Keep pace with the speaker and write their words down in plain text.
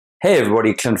Hey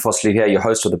everybody, Clint Fossley here, your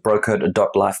host of the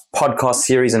BroCode.life podcast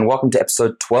series, and welcome to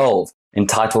episode 12,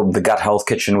 entitled The Gut Health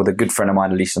Kitchen with a good friend of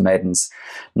mine, Alicia Maidens.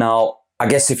 Now, I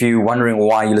guess if you're wondering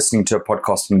why you're listening to a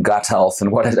podcast on gut health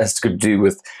and what it has to do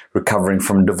with recovering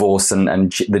from divorce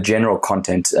and the general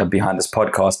content behind this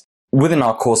podcast, within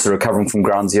our course, the Recovering from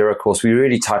Ground Zero course, we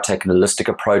really try to take a holistic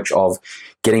approach of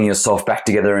getting yourself back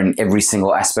together in every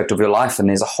single aspect of your life. And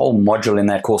there's a whole module in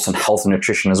that course on health and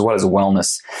nutrition as well as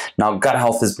wellness. Now, gut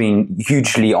health has been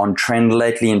hugely on trend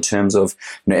lately in terms of,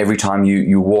 every time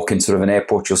you walk in sort of an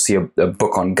airport, you'll see a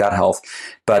book on gut health.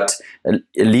 But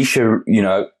Alicia,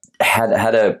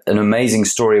 had an amazing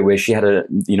story where she had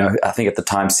I think at the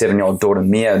time 7-year-old daughter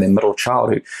Mia, their middle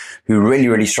child, who really,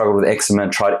 really struggled with eczema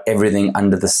and tried everything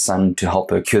under the sun to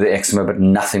help her cure the eczema, but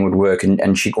nothing would work.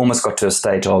 And she almost got to a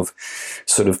state of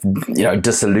sort of,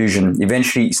 disillusion.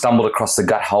 Eventually stumbled across the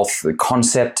gut health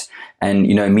concept and,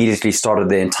 immediately started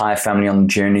their entire family on the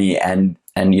journey. And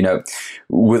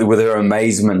with her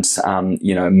amazement,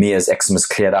 Mia's eczema's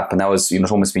cleared up, and that was,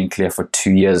 it's almost been clear for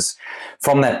 2 years.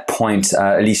 From that point,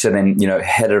 Alicia then,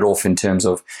 headed off in terms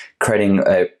of creating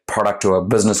a product or a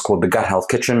business called the Gut Health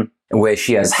Kitchen, where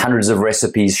she has hundreds of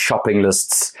recipes, shopping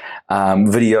lists,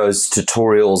 videos,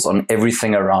 tutorials on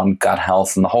everything around gut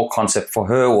health. And the whole concept for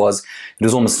her was, it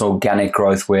was almost an organic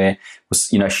growth where,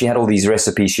 she had all these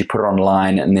recipes, she put it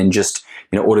online and then just,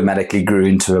 automatically grew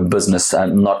into a business,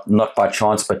 not by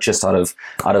chance, but just out of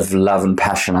love and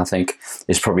passion, I think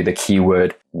is probably the key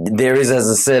word. There is,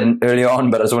 as I said earlier on,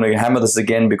 but I just want to hammer this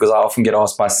again because I often get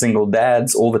asked by single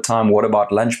dads all the time, what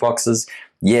about lunchboxes?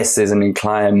 Yes, there's an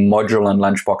entire module on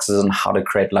lunchboxes and how to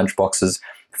create lunchboxes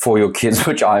for your kids,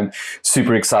 which I'm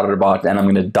super excited about, and I'm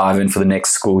going to dive in for the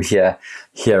next school down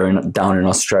in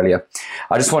Australia.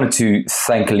 I just wanted to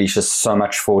thank Alicia so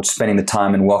much for spending the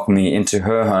time and welcoming me into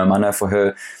her home. I know for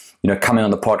her, coming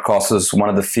on the podcast was one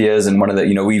of the fears and one of the,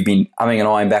 we've been umming and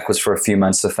ahhing backwards for a few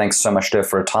months. So thanks so much to her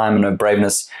for her time and her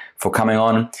braveness for coming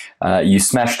on. You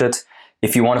smashed it.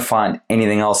 If you want to find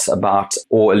anything else about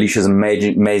or Alicia's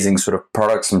amazing sort of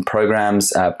products and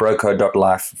programs,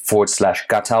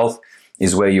 BroCode.life/gut health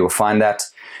is where you will find that.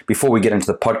 Before we get into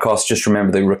the podcast, just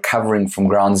remember the Recovering from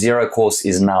Ground Zero course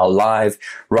is now live,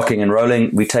 rocking and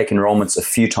rolling. We take enrollments a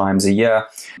few times a year.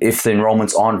 If the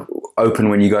enrollments aren't open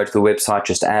when you go to the website,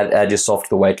 just add yourself to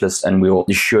the waitlist and we'll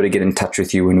be sure to get in touch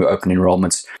with you when we open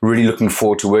enrollments. Really looking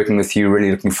forward to working with you,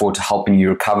 really looking forward to helping you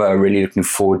recover, really looking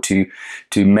forward to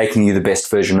making you the best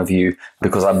version of you,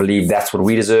 because I believe that's what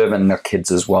we deserve and our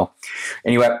kids as well.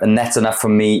 Anyway, and that's enough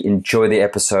from me. Enjoy the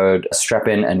episode, strap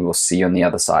in, and we'll see you on the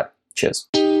other side. Cheers.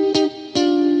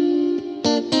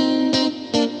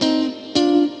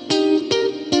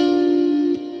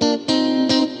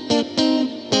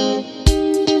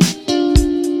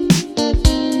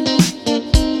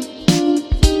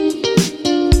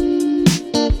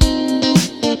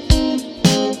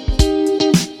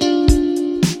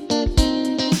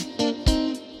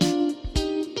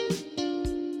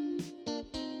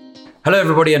 Hello,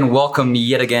 everybody, and welcome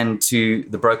yet again to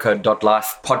the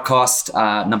BroCode.life podcast,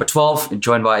 number 12,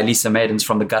 joined by Alicia Maidens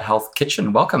from the Gut Health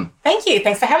Kitchen. Welcome. Thank you.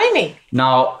 Thanks for having me.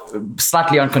 Now,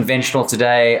 slightly unconventional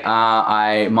today.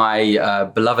 My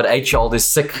beloved 8-year-old is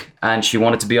sick, and she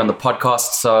wanted to be on the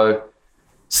podcast. So,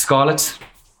 Scarlett,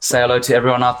 say hello to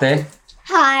everyone out there.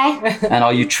 Hi. And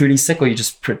are you truly sick, or are you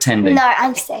just pretending? No,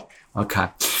 I'm sick. Okay.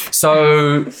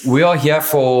 So we are here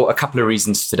for a couple of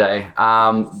reasons today.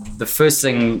 The first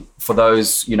thing for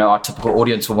those, our typical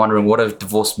audience were wondering what have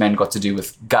divorced men got to do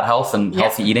with gut health and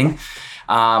healthy eating.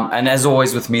 And as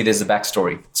always with me, there's a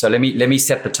backstory. So let me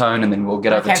set the tone and then we'll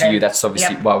get over to you. That's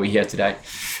obviously why we're here today.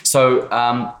 So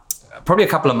probably a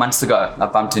couple of months ago, I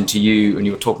bumped into you and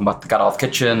you were talking about the Gut Health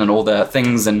Kitchen and all the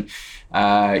things, and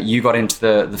you got into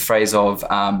the phrase of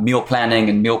meal planning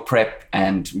and meal prep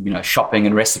and shopping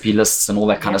and recipe lists and all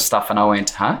that kind of stuff. And I went,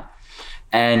 huh?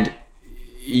 And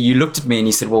you looked at me and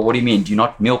you said, well, what do you mean? Do you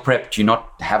not meal prep? Do you not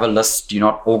have a list? Do you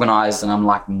not organize? And I'm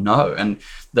like, no. And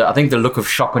I think the look of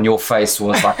shock on your face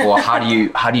was like, well, how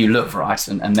do you live, right?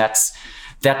 And that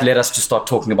led us to start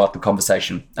talking about the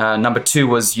conversation. Number 2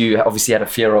 was you obviously had a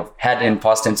fear of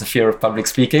public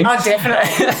speaking. Oh,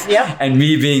 definitely. Yep. And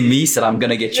me being me said, I'm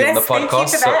going to get you on the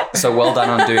podcast. So well done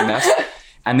on doing that.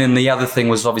 And then the other thing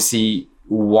was obviously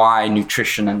why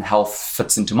nutrition and health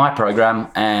fits into my program.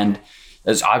 And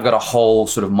as I've got a whole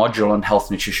sort of module on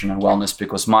health, nutrition and wellness,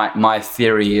 because my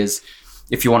theory is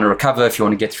if you want to recover, if you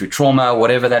want to get through trauma,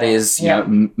 whatever that is,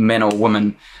 men or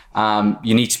women,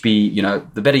 you need to be,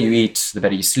 the better you eat, the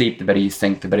better you sleep, the better you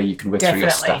think, the better you can work through your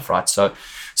stuff, right? So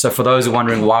for those who are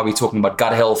wondering why we're talking about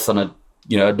gut health on a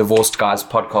divorced guy's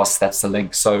podcast, that's the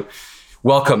link. So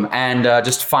welcome. And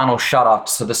just final shout out.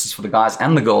 So this is for the guys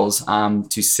and the girls,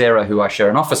 to Sarah, who I share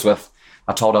an office with.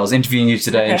 I told her I was interviewing you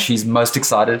today, and she's most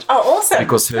excited. Oh, awesome.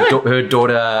 Because her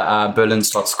daughter, Berlin,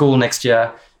 starts school next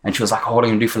year. And she was like, what are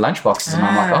you going to do for lunchboxes? And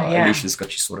I'm like, Alicia's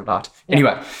got you sorted out. Yeah.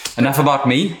 Anyway, enough about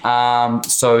me.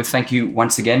 So thank you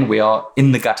once again. We are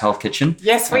in the Gut Health Kitchen.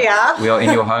 Yes, we are. We are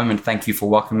in your home, and thank you for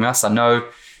welcoming us. I know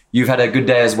you've had a good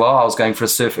day as well. I was going for a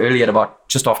surf early at about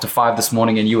just after 5 this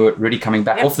morning, and you were really coming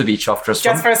back off the beach after a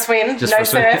swim. Just for a swim. No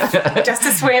surf, just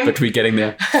a swim. But we're getting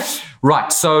there.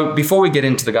 Right. So before we get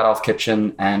into the Gut Health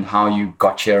Kitchen and how you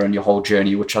got here and your whole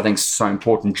journey, which I think is so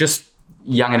important, just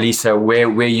young Elisa,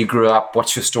 where you grew up,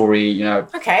 what's your story,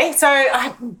 Okay, so I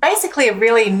had basically a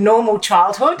really normal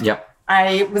childhood. Yep.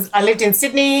 I lived in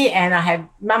Sydney, and I had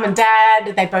mum and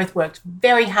dad. They both worked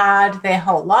very hard their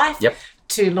whole life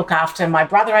to look after my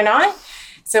brother and I.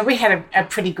 So we had a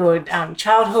pretty good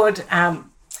childhood.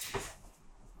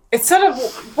 It's sort of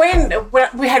when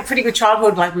we had pretty good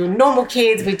childhood, like we were normal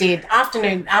kids. We did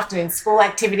afternoon school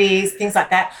activities, things like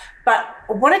that. But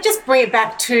I want to just bring it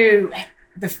back to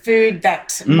the food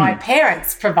that my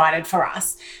parents provided for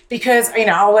us, because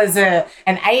I was an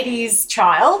 80s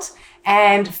child,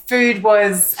 and food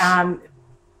was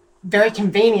very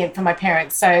convenient for my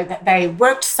parents. So that they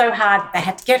worked so hard, they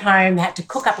had to get home, they had to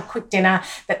cook up a quick dinner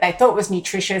that they thought was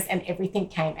nutritious, and everything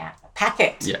came out of a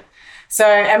packet. Yeah. So,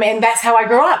 that's how I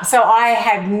grew up. So I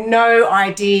had no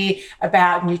idea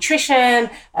about nutrition,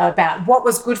 about what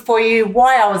was good for you,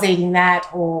 why I was eating that,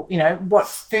 or, what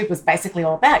food was basically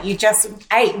all about. You just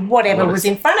ate whatever was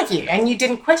in front of you, and you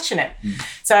didn't question it.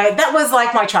 So that was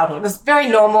like my childhood. It was very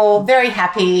normal, very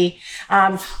happy.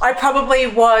 I probably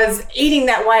was eating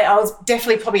that way. I was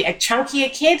definitely probably a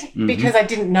chunkier kid because I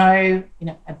didn't know,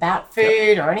 about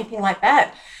food or anything like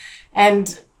that.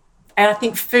 And I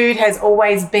think food has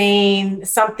always been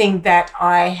something that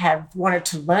I have wanted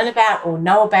to learn about or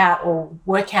know about or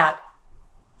work out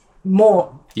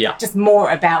more, just more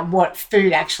about what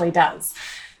food actually does.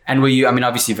 And were you,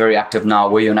 obviously very active now.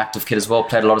 Were you an active kid as well?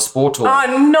 Played a lot of sport? Or?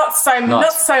 Oh, not so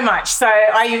much. So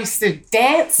I used to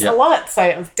dance a lot. So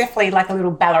it was definitely like a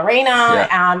little ballerina.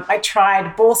 Yeah. I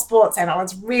tried ball sports, and I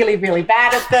was really, really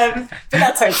bad at them, but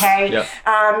that's okay.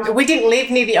 We didn't live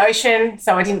near the ocean,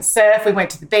 so I didn't surf. We went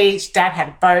to the beach. Dad had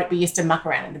a boat. We used to muck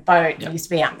around in the boat. We used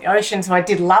to be out in the ocean. So I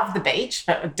did love the beach,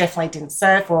 but I definitely didn't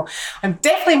surf. Or I'm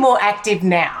definitely more active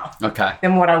now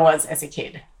than what I was as a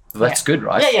kid. Well, that's good,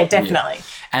 right? Yeah, definitely.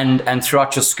 Yeah. And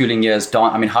throughout your schooling years,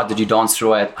 how did you dance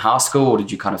through at high school, or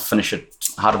did you kind of finish it?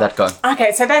 How did that go?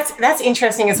 Okay, so that's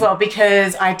interesting as well,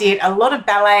 because I did a lot of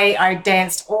ballet. I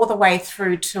danced all the way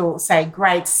through to, say,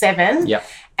 grade 7. Yeah.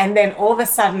 And then all of a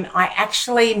sudden, I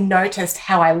actually noticed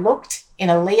how I looked in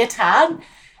a leotard.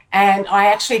 And I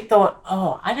actually thought,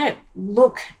 I don't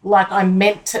look like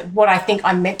what I think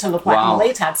I'm meant to look like in a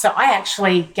leotard. So I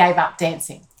actually gave up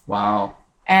dancing. Wow.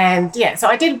 And so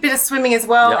I did a bit of swimming as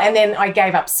well. And then I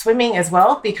gave up swimming as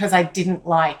well because I didn't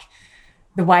like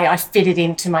the way I fitted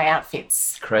into my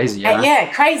outfits. Crazy,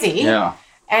 yeah. Crazy. Yeah.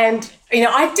 And,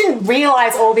 I didn't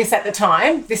realize all this at the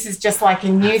time. This is just like a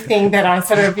new thing that I'm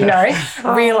sort of,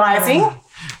 realizing.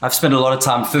 I've spent a lot of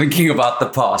time thinking about the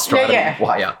past, right?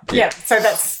 Yeah. So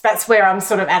that's where I'm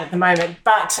sort of at the moment.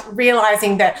 But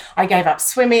realizing that I gave up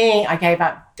swimming, I gave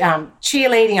up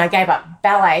cheerleading, I gave up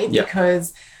ballet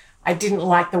because I didn't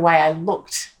like the way I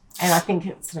looked. And I think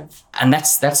it's sort of... And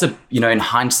that's a, in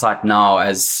hindsight now,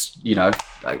 as,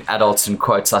 adults in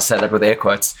quotes, I say that with air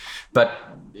quotes. But,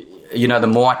 the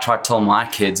more I try to tell my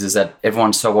kids is that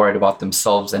everyone's so worried about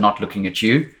themselves, they're not looking at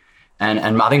you.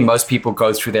 And I think most people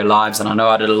go through their lives, and I know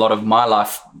I did a lot of my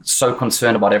life so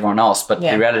concerned about everyone else, but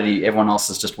in reality, everyone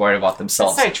else is just worried about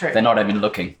themselves. That's so true. They're not even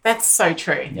looking. That's so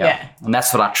true, yeah. And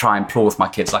that's what I try and implore with my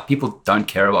kids. Like, people don't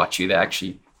care about you. They're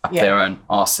actually up their own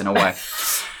arse in a way.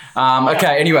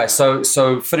 Okay, anyway,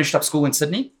 so finished up school in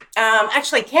Sydney?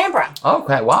 Actually, Canberra. Oh,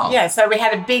 okay, wow. Yeah, so we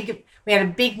had a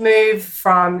big move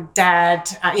from Dad.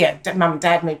 Mum and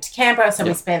Dad moved to Canberra, so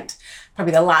we spent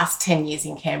probably the last 10 years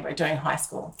in Canberra doing high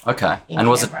school. Okay, and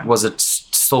was it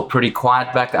still pretty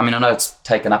quiet back? I know it's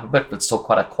taken up a bit, but it's still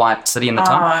quite a quiet city in the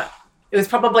time. It was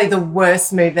probably the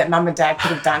worst move that Mum and Dad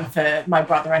could have done for my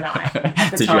brother and I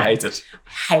at the Did time. You hate it?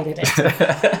 Hated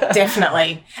it,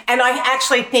 definitely. And I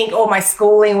actually think all my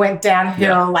schooling went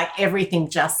downhill, like everything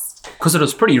just... Because it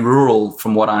was pretty rural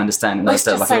from what I understand. In those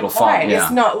days, like a little farm.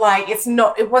 Yeah.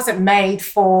 It wasn't made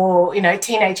for,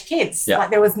 teenage kids. Yeah. Like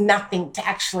there was nothing to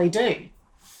actually do.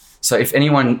 So if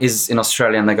anyone is in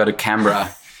Australia and they go to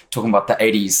Canberra, talking about the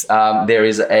 80s, there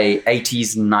is a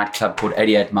 80s nightclub called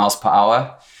 88 Miles Per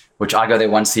Hour, which I go there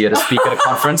once a year to speak at a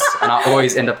conference, and I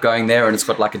always end up going there, and it's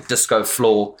got like a disco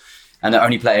floor, And they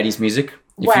only play 80s music.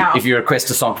 If you request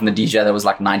a song from the DJ that was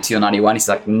like 90 or 91, he's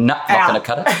like, no, not going to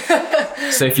cut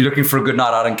it. So if you're looking for a good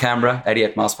night out in Canberra,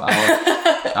 88 miles per hour.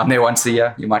 I'm there once a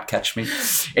year. You might catch me.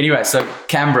 Anyway, so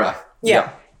Canberra.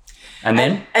 Yeah. And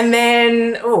then? And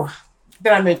then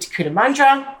I moved to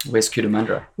Cootamundra. Where's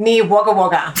Cootamundra? Near Wagga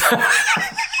Wagga.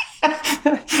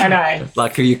 I know.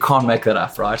 Like, you can't make that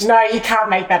up, right? No, you can't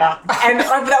make that up. And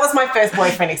that was my first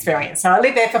boyfriend experience. So I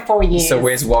lived there for 4 years. So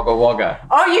where's Wagga Wagga?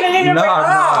 Oh, you don't even know?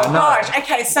 Oh, no. gosh.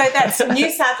 Okay, so that's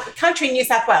New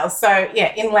South Wales. So,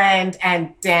 yeah, inland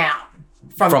and down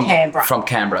from Canberra. From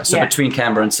Canberra. So between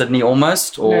Canberra and Sydney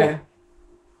almost? Or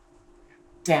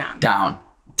no. Down.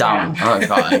 Oh,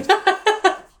 God.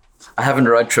 I haven't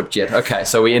road tripped yet. Okay,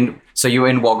 so you were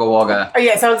in Wagga Wagga. Oh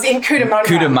yeah, so I was in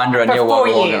Cootamundra near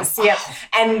Wagga Wagga. Years. Yep.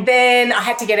 And then I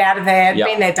had to get out of there.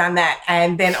 Been there, done that,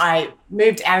 and then I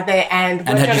moved out of there and worked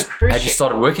on a cruise ship. Had you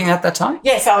started working at that time?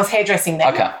 Yeah, so I was hairdressing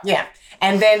then. Okay. Yeah.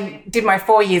 And then did my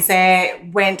 4 years there,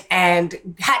 went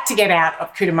and had to get out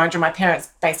of Cootamundra. My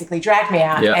parents basically dragged me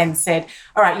out and said,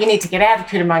 all right, you need to get out of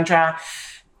Cootamundra.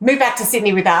 Moved back to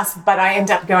Sydney with us, but I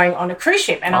ended up going on a cruise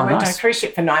ship, and I went on a cruise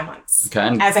ship for 9 months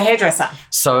as a hairdresser.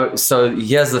 So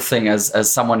here's the thing: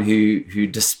 as someone who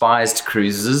despised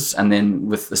cruises, and then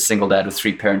with a single dad with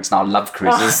 3 parents now love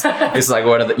cruises, it's like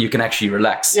you can actually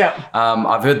relax. Yeah.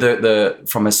 I've heard the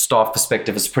from a staff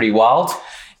perspective, it's pretty wild.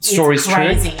 Story's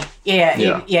crazy. True. Yeah,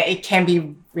 it can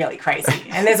be really crazy,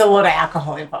 and there's a lot of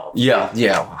alcohol involved. Yeah.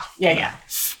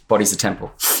 Body's a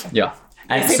temple. Yeah.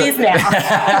 And yes, it is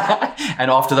now.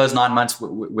 And after those 9 months,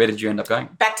 where did you end up going?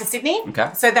 Back to Sydney. Okay.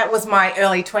 So that was my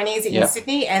early 20s in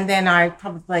Sydney. And then I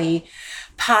probably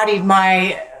partied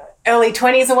my early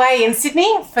 20s away in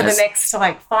Sydney for the next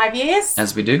 5 years.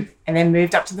 As we do. And then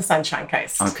moved up to the Sunshine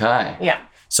Coast. Okay. Yeah.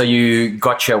 So you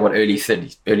got your, early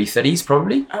 30s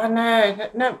probably? Oh,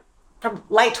 no.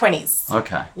 Late 20s.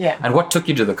 Okay. Yeah. And what took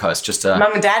you to the coast? Just Mum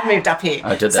and Dad moved up here.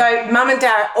 Oh, did they? So Mum and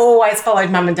Dad always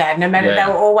followed Mum and Dad. No matter, they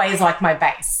were always like my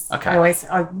base. Okay.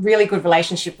 A really good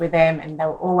relationship with them, and they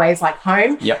were always like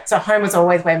home. Yep. So home was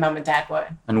always where Mum and Dad were.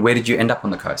 And where did you end up on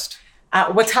the coast?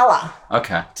 Watala.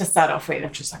 Okay. To start off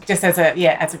with, just as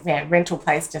a rental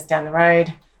place just down the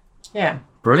road. Yeah.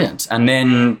 Brilliant. And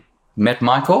then met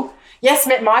Michael. Yes,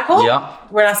 met Michael. Yeah.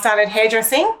 When I started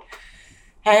hairdressing.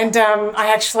 And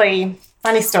I actually,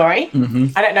 funny story,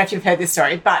 I don't know if you've heard this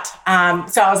story, but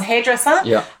so I was a hairdresser,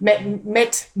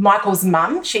 met Michael's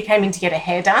mum. She came in to get her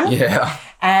hair done. Yeah.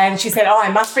 And she said, I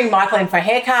must bring Michael in for a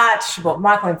haircut. She brought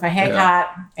Michael in for a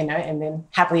haircut, and then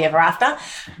happily ever after.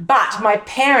 But my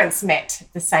parents met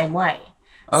the same way.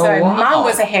 Oh, so wow. Mum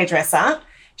was a hairdresser.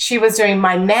 She was doing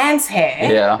my nan's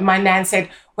hair. Yeah. My nan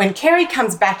said, when Kerry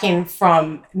comes back in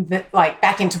from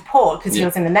back into port because he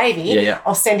was in the Navy,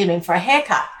 I'll send him in for a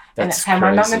haircut. And that's how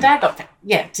my mum and dad got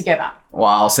together.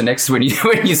 Wow. So next when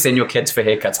you send your kids for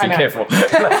haircuts, be careful.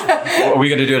 We're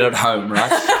going to do it at home,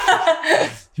 right?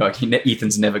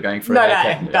 Ethan's never going for a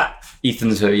haircut. No.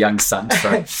 Ethan's her young son.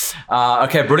 So.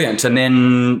 Okay, brilliant. And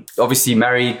then obviously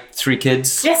married, 3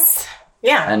 kids. Yes.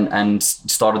 Yeah. And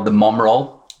started the mom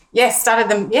role. Yes, started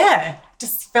them. Yeah.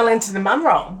 Just fell into the mum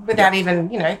role without even,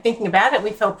 thinking about it.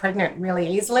 We fell pregnant really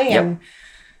easily. And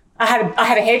I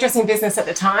had a hairdressing business at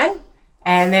the time,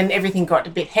 and then everything got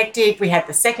a bit hectic. We had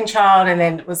the second child, and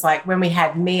then it was like when we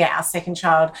had Mia, our second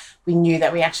child, we knew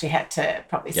that we actually had to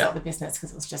probably sell the business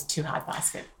because it was just too high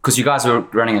basket. Because you guys were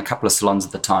running a couple of salons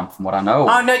at the time, from what I know.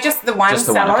 Oh, no, just the one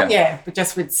salon, but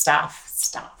just with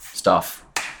staff.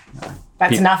 No.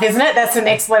 That's enough, isn't it? That's an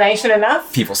explanation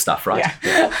enough. People stuff, right?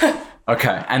 Yeah.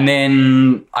 Okay. And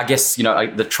then I guess,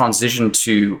 the transition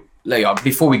to,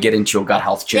 before we get into your gut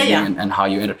health journey and how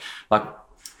you ended,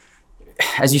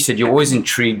 as you said, you're always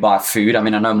intrigued by food. I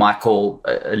mean, I know Michael,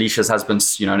 Alicia's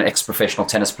husband's, an ex-professional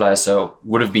tennis player, so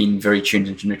would have been very tuned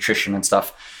into nutrition and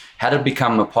stuff. How did it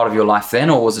become a part of your life then,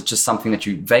 or was it just something that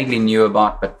you vaguely knew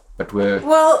about, but were...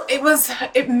 Well,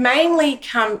 it mainly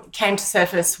came to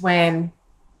surface when...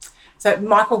 So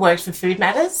Michael worked for Food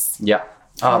Matters. Yeah.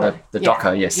 Oh, the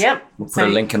doco, yes. Yep. We'll put a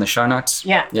link in the show notes.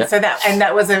 Yeah. So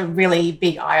that was a really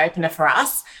big eye-opener for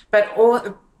us. But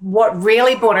what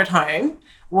really brought it home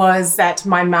was that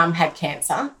my mum had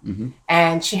cancer,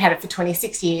 and she had it for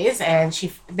 26 years, and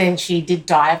she did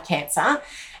die of cancer.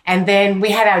 And then we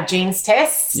had our genes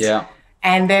tests. Yeah.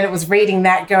 And then it was reading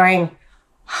that going,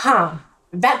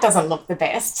 that doesn't look the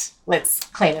best. Let's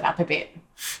clean it up a bit.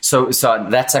 So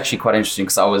that's actually quite interesting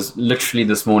because I was literally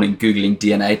this morning Googling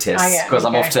DNA tests because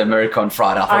I'm off to America on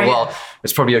Friday. I thought,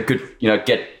 it's probably a good,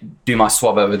 do my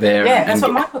swab over there. Yeah, that's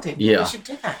what Michael did. Yeah. You should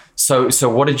do that. So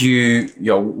what did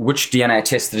which DNA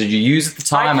test did you use at the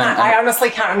time? I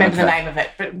honestly can't remember the name of it,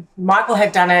 but Michael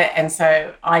had done it and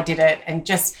so I did it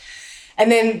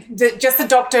and then the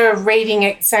doctor reading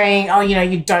it saying,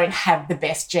 you don't have the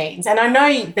best genes. And I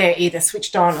know they're either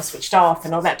switched on or switched off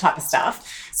and all that type of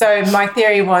stuff. So my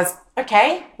theory was,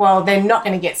 okay, well, they're not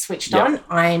going to get switched on.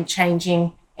 I am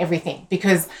changing everything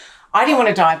because I didn't want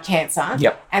to die of cancer.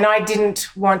 Yep. And I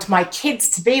didn't want my kids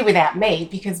to be without me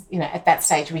because, at that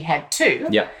stage we had 2.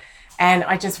 Yeah. And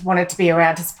I just wanted to be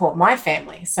around to support my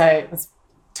family. So it was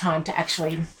time to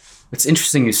actually... It's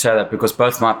interesting you say that because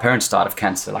both my parents died of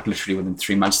cancer, like literally within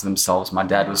 3 months of themselves. My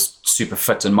dad was super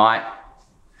fit and my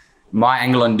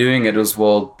angle on doing it was,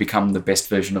 become the best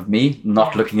version of me,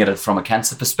 not looking at it from a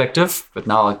cancer perspective. But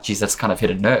now, that's kind of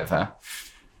hit a nerve, huh?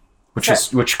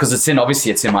 Because it's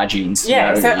in my genes.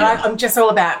 Yeah, I'm just all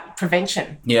about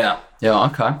prevention. Yeah,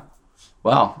 okay.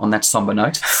 Wow, on that somber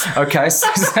note. Okay, so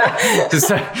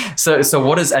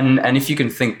what is, and if you can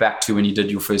think back to when you did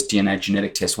your first DNA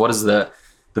genetic test, what is the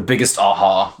biggest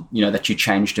aha, that you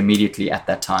changed immediately at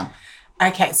that time?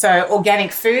 Okay, so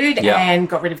organic food and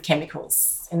got rid of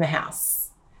chemicals in the house.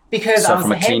 Because I was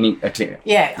from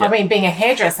I mean, being a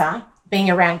hairdresser, being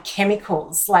around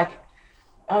chemicals, like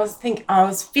I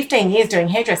was 15 years doing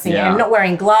hairdressing and not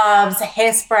wearing gloves,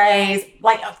 hairsprays,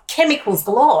 like chemicals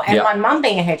galore. And my mum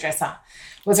being a hairdresser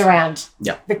was around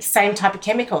the same type of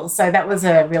chemicals. So that was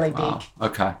a really big...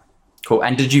 Okay. Cool.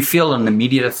 And did you feel an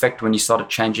immediate effect when you started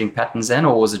changing patterns then,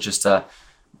 or was it just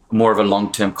more of a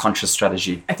long-term conscious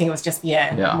strategy? I think it was just,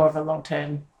 more of a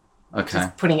long-term. Okay.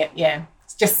 Just putting it,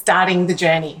 just starting the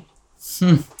journey.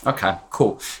 Okay,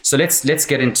 cool. So let's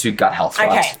get into gut health,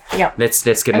 right? Okay, yeah. Let's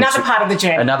get another part of the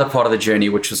journey. Another part of the journey,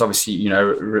 which was obviously,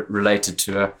 related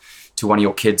to one of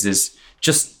your kids, is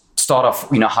just start off,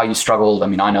 how you struggled. I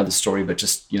mean, I know the story, but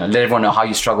just, let everyone know how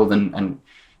you struggled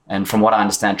and from what I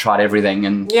understand, tried everything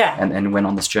and went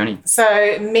on this journey.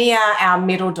 So Mia, our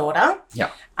middle daughter,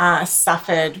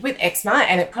 suffered with eczema,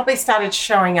 and it probably started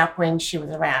showing up when she was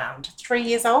around 3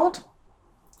 years old.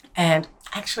 And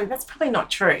actually, that's probably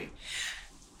not true.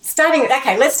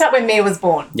 Let's start when Mia was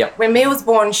born. Yep. When Mia was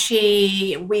born,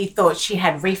 we thought she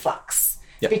had reflux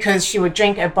because she would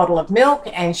drink a bottle of milk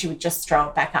and she would just throw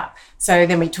it back up. So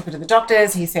then we took her to the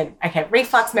doctors. He said, okay,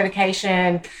 reflux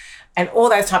medication and all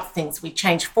those types of things. We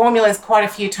changed formulas quite a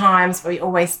few times, but we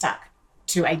always stuck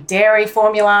to a dairy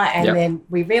formula. And then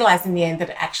we realized in the end that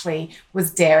it actually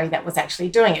was dairy that was actually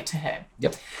doing it to her.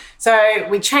 Yep. So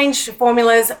we changed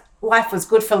formulas. Life was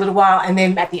good for a little while. And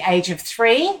then at the age of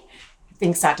 3,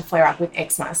 things started to flare up with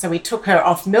eczema. So we took her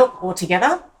off milk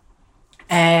altogether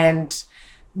and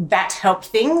that helped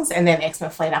things. And then eczema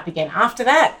flared up again after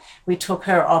that. We took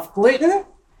her off gluten.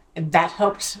 That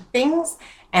helped things.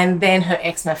 And then her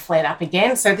eczema flared up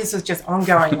again. So this was just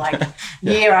ongoing, like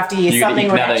year after year,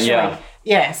 something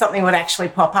would actually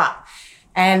pop up.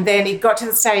 And then it got to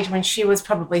the stage when she was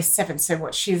probably 7.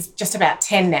 So she's just about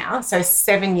 10 now. So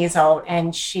 7 years old,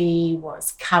 and she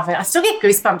was covered. I still get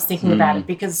goosebumps thinking about it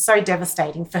because it's so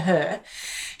devastating for her.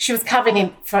 She was covered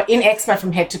in eczema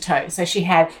from head to toe. So she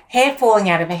had hair falling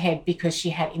out of her head because she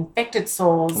had infected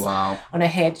sores on her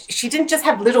head. She didn't just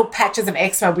have little patches of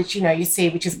eczema, which, you see,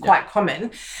 which is quite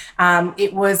common.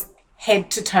 It was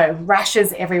head to toe,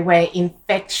 rashes everywhere,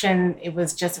 infection. It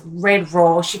was just red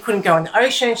raw. She couldn't go in the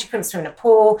ocean. She couldn't swim in a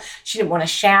pool. She didn't want to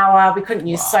shower. We couldn't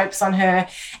use soaps on her.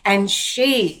 And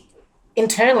she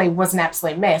internally was an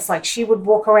absolute mess. Like she would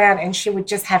walk around and she would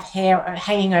just have hair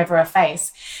hanging over her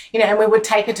face, and we would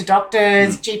take her to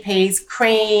doctors, GPs,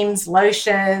 creams,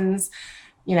 lotions,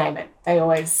 you name it.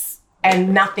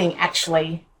 And nothing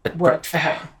actually worked for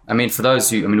her. I mean, for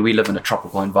those we live in a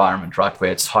tropical environment, right,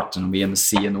 where it's hot and we're in the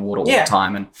sea and the water all the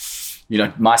time. And,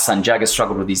 my son Jagger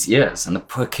struggled with his ears, and the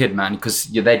poor kid, man, because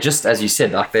they just, as you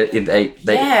said, like they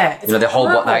their whole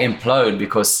body, they implode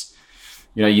because,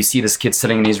 you see this kid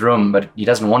sitting in his room, but he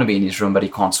doesn't want to be in his room, but he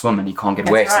can't swim and he can't get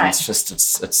wet. Right. And it's just,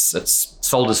 it's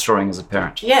soul destroying as a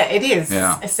parent. Yeah, it is.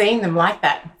 Yeah. Seeing them like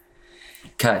that.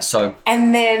 Okay, so.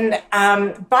 And then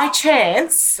by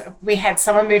chance, we had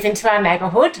someone move into our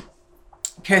neighbourhood,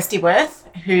 Kirsty Worth,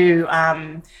 who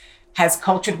has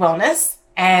Cultured Wellness,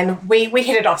 and we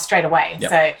hit it off straight away. Yep.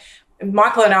 So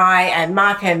Michael and I and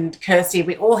Mark and Kirsty,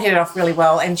 we all hit it off really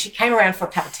well. And she came around for a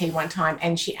cup of tea one time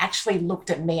and she actually looked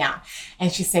at Mia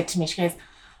and she said to me, she goes,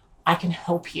 I can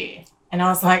help you. And I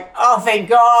was like, oh, thank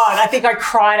God. I think I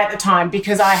cried at the time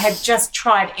because I had just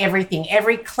tried everything,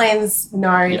 every cleanse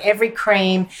known, every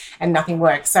cream, and nothing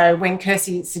worked. So when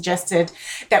Kirsty suggested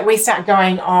that we start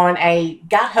going on a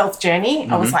gut health journey,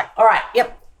 I was like, all right,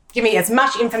 give me as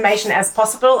much information as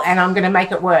possible and I'm going to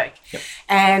make it work.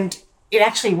 And it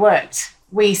actually worked.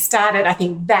 We started, I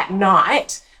think, that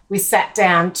night. We sat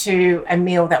down to a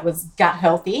meal that was gut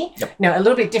healthy, a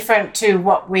little bit different to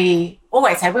what we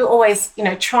always had. We were always,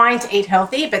 trying to eat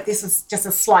healthy, but this was just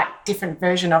a slight different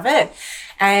version of it.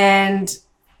 And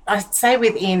I'd say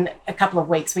within a couple of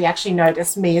weeks, we actually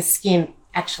noticed Mia's skin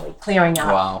actually clearing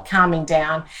up, calming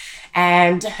down,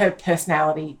 and her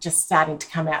personality just starting to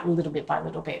come out little bit by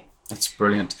little bit. That's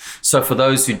brilliant. So for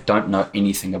those who don't know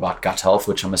anything about gut health,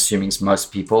 which I'm assuming is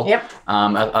most people,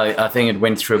 I think it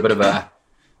went through a bit of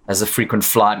as a frequent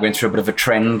flyer, went through a bit of a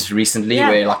trend recently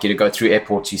where like you go through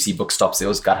airports, you see book stops, there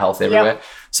was gut health everywhere.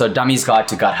 So Dummy's Guide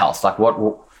to Gut Health, like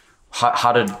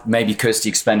how did maybe Kirsty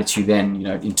explain it to you then,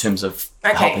 in terms of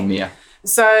helping Mia?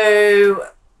 So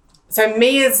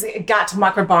Mia's gut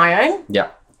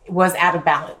microbiome was out of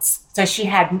balance. So she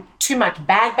had too much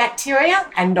bad bacteria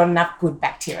and not enough good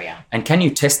bacteria. And can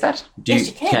you test that? Yes,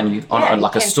 you can. Can you on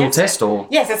like a stool test or?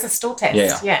 Yes, it's a stool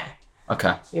test. Yeah.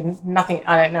 Okay. Nothing.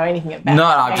 I don't know anything about. No,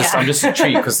 I'm just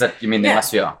intrigued because there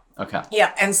must be. Okay.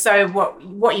 Yeah, and so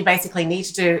what you basically need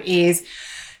to do is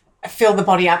fill the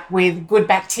body up with good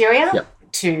bacteria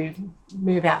to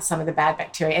move out some of the bad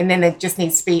bacteria, and then there just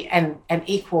needs to be an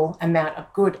equal amount of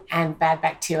good and bad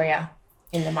bacteria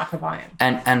in the microbiome.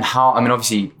 And how? I mean,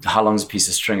 obviously, how long is a piece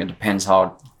of string? It depends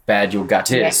how bad your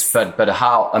gut is. Yes. But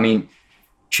how? I mean,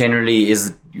 generally,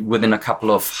 is within a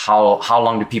couple of how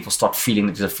long do people start feeling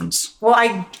the difference? Well,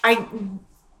 I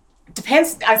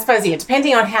depends. I suppose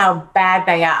depending on how bad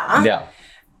they are. Yeah.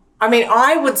 I mean,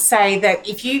 I would say that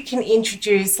if you can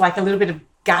introduce like a little bit of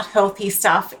gut healthy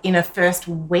stuff in a first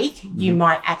week, you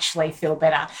might actually feel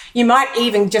better. You might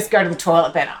even just go to the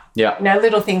toilet better. Yeah.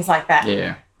 Little things like that.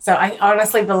 Yeah. So I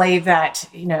honestly believe that,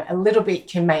 a little bit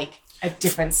can make a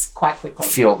difference quite quickly.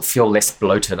 Feel less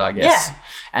bloated, I guess. Yeah.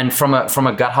 And from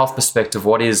a gut health perspective,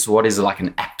 what is like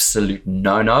an absolute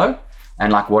no-no?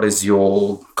 And like what is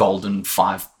your golden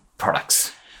 5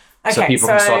 products? Okay, so people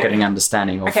can start getting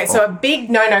understanding of. So a big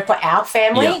no-no for our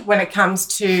family when it comes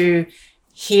to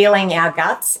healing our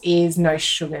guts is no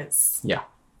sugars. Yeah.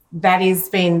 That has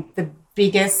been the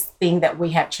biggest thing that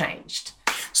we have changed.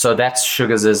 So that's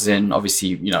sugars as in,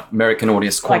 obviously, American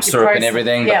audience, corn syrup and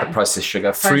everything, but the processed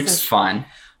sugar. Fruit's fine.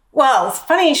 Well, it's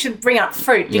funny you should bring up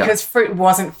fruit because fruit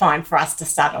wasn't fine for us to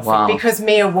start off with because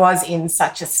Mia was in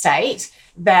such a state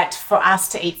that for us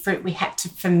to eat fruit, we had to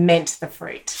ferment the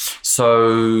fruit.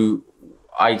 So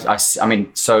I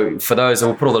mean, so for those,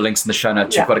 we'll put all the links in the show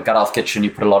notes. You've got a Gut Health Kitchen.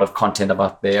 You put a lot of content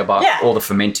about all the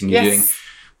fermenting you're doing.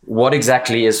 What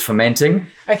exactly is fermenting?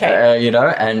 Okay.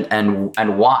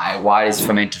 And why? Why is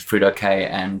fermented fruit okay?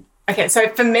 And so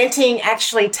fermenting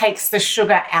actually takes the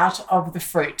sugar out of the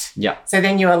fruit. Yeah. So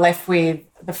then you are left with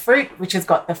the fruit, which has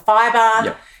got the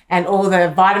fiber and all the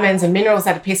vitamins and minerals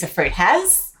that a piece of fruit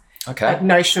has. Okay. But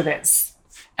no sugars.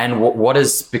 And what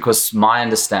is, because my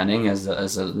understanding as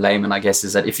a layman, I guess,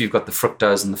 is that if you've got the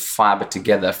fructose and the fiber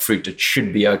together, fruit, it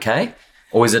should be okay.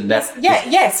 Or is it that?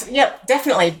 Yes,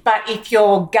 definitely. But if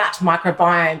your gut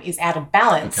microbiome is out of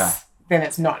balance, then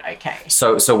it's not okay.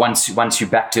 So once you're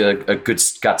back to a good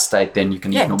gut state, then you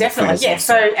can eat normal definitely. fruit.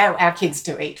 So our kids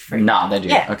do eat fruit. No, they do.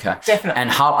 Yeah, okay, definitely.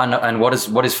 And what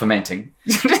is fermenting?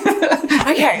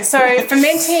 Okay, so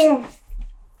fermenting.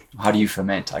 How do you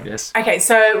ferment, I guess? Okay,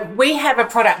 so we have a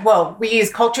product. Well, we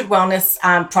use Cultured Wellness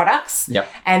products. Yep.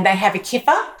 And they have a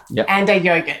kefir and a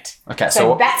yogurt. Okay,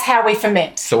 so that's how we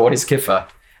ferment. So what is kefir?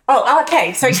 Oh,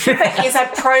 okay. So kefir is a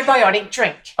probiotic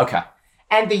drink. Okay.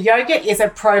 And the yogurt is a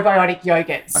probiotic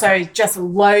yogurt. So just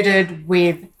loaded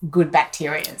with good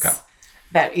bacteria. Okay.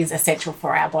 That is essential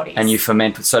for our bodies. And you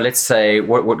ferment. So let's say,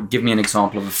 what? Give me an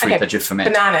example of a fruit that you ferment.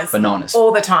 Bananas.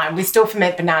 All the time. We still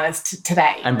ferment bananas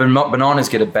today. And bananas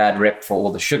get a bad rep for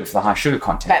all the sugar, for the high sugar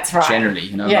content. That's right.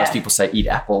 Generally, most people say eat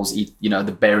apples, eat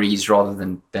the berries rather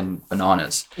than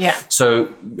bananas. Yeah.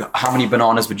 So how many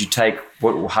bananas would you take?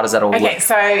 How does that all work? Okay,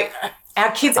 so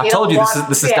our kids eat told you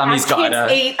this is Dummy's Guide. Our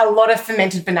kids eat a lot of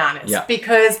fermented bananas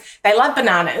because they love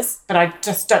bananas, but I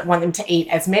just don't want them to eat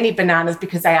as many bananas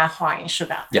because they are high in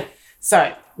sugar. Yeah.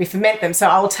 So we ferment them. So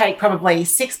I'll take probably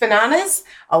 6 bananas.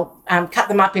 I'll cut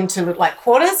them up into like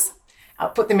quarters. I'll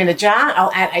put them in a jar.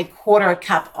 I'll add a 1/4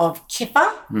 cup of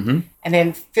kefir and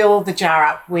then fill the jar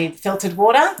up with filtered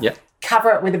water. Yeah.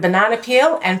 Cover it with a banana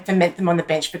peel and ferment them on the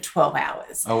bench for 12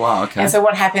 hours. Oh, wow, okay. And so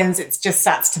what happens, it just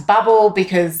starts to bubble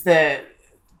because the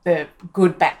the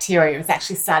good bacteria is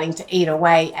actually starting to eat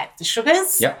away at the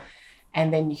sugars. Yep.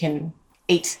 And then you can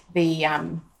eat the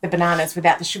bananas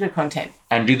without the sugar content.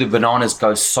 And do the bananas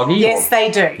go soggy? Yes, they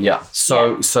do. Yeah.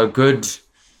 So good.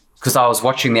 Because I was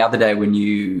watching the other day when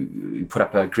you put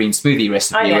up a green smoothie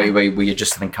recipe where you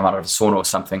just, I think, come out of a sauna or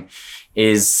something,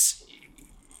 is,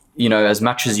 you know, as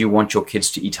much as you want your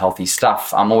kids to eat healthy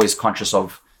stuff, I'm always conscious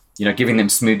of, you know, giving them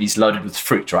smoothies loaded with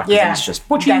fruit, right? Yeah. It's just,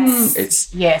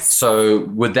 yes. So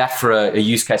with that for a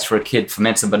use case for a kid,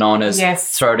 ferment some bananas,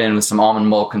 yes, throw it in with some almond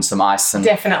milk and some ice, and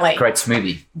definitely great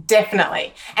smoothie.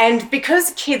 Definitely. And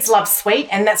because kids love sweet,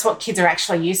 and that's what kids are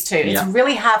actually used to, it's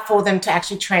really hard for them to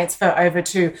actually transfer over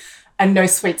to a no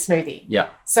sweet smoothie. Yeah.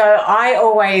 So I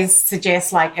always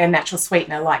suggest like a natural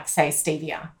sweetener, like say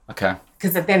stevia. Okay.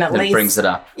 Because then at least it brings it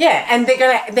up. Yeah, and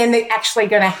they're actually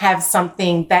gonna have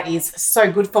something that is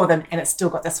so good for them, and it's still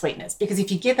got the sweetness. Because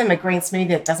if you give them a green smoothie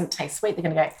that doesn't taste sweet, they're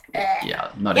gonna go,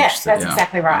 not interested. That's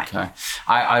exactly right. Okay.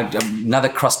 I another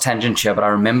cross tangent here, but I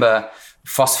remember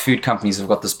fast food companies have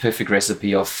got this perfect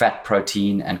recipe of fat,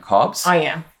 protein, and carbs. Oh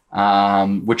yeah.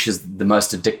 Which is the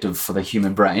most addictive for the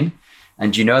human brain.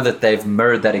 And you know that they've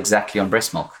mirrored that exactly on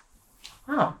breast milk.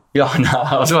 Oh. Yeah, no,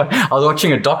 I was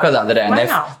watching a doco the other day, and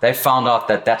wow. they found out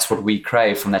that that's what we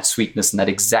crave, from that sweetness and that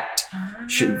exact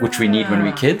which we need when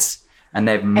we're kids. And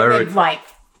they've mirrored,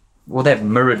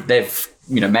 they've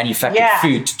manufactured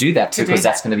food to do that, because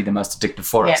that's going to be the most addictive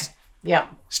for us. Yeah.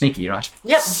 Sneaky, right?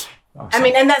 Yep. Awesome. I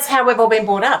mean, and that's how we've all been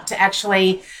brought up, to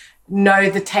actually know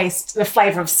the taste, the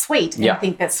flavor of sweet, and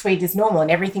think that sweet is normal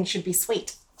and everything should be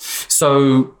sweet.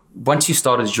 So once you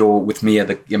started with Mia,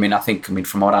 I think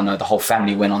from what I know, the whole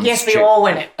family went on. Yes, we all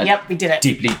went it. Yep, we did it.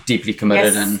 Deeply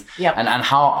committed. Yes. And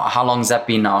how long has that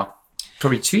been now?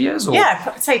 Probably 2 years? Or?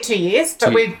 Yeah, I'd say 2 years,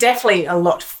 but we're definitely a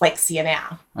lot flexier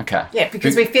now. Okay. Yeah,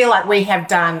 because we feel like we have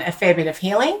done a fair bit of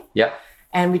healing. Yep.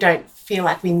 And we don't feel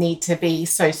like we need to be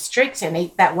so strict and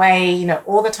eat that way,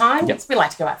 all the time. Yep. We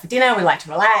like to go out for dinner. We like to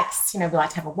relax. We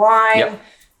like to have a wine. Yep.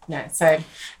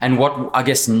 And what, I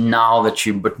guess now that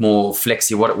you're a bit more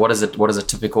flexy, what does a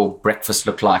typical breakfast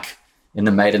look like in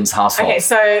the Maidens household? Okay,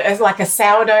 so it's like a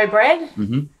sourdough bread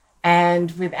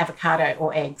and with avocado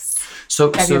or eggs.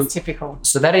 That is typical.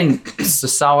 So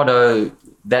sourdough,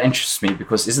 that interests me,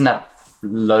 because isn't that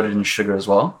loaded in sugar as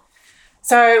well?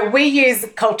 So we use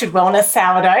Cultured Wellness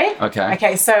sourdough.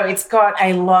 Okay, so it's got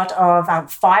a lot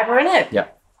of fiber in it. Yeah.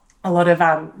 A lot of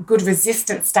good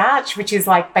resistant starch, which is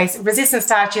like resistant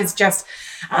starch is just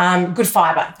good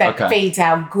fiber that feeds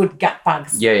our good gut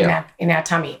bugs in our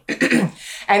tummy.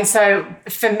 And so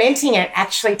fermenting it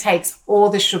actually takes all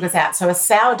the sugars out. So a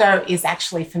sourdough is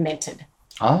actually fermented.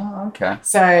 Oh, okay.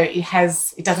 So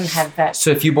it doesn't have that. So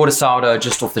if you bought a sourdough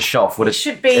just off the shelf, it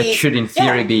should in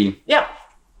theory be. Yep.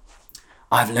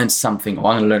 I've learned something. I'm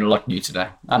going to learn a lot new today.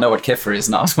 I know what kefir is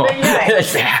now as well.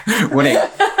 Winning.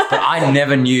 But I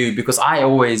never knew, because I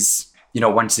always,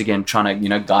 once again, trying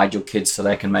to, guide your kids so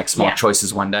they can make smart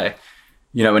choices one day.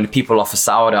 When people offer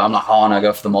sourdough, I'm like, oh, no,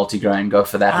 go for the multigrain, go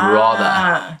for that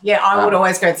rather. Yeah, I would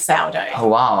always go to sourdough. Oh,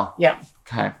 wow. Yeah.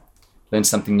 Okay. Learned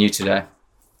something new today.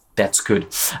 That's good.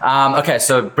 Okay,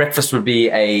 so breakfast would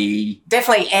be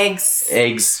definitely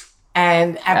eggs.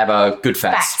 And good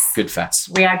fats. Good fats.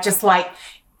 We are just like,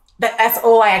 that's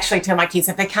all I actually tell my kids.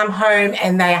 If they come home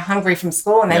and they are hungry from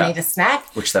school and they need a snack,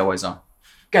 which they always are,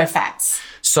 go fats.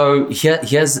 So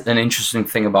here's an interesting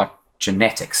thing about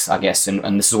genetics, I guess,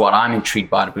 and this is what I'm intrigued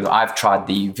by, because I've tried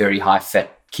the very high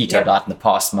fat keto diet in the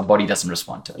past. My body doesn't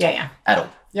respond to it at all.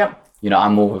 Yep.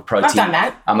 I'm more of a protein. I've done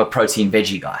that. I'm a protein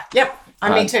veggie guy. Yep.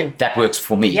 Me too. That works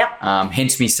for me. Yep.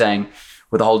 Hence me saying,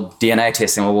 with the whole DNA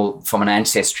testing, well, from an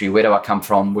ancestry, where do I come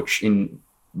from? Which in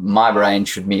my brain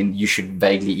should mean you should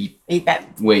vaguely eat that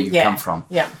where you come from.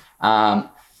 Yeah.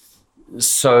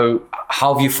 So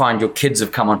how have you found your kids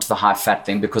have come onto the high fat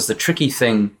thing? Because the tricky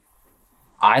thing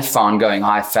I found going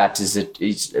high fat is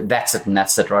that's it and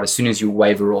that's it, right? As soon as you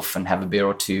waver off and have a beer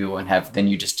or two then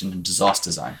you're just in a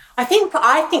disaster zone. I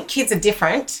think kids are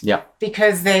different. Yeah.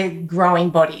 Because they're growing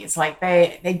bodies. Like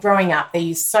they're growing up. They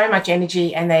use so much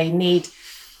energy, and they need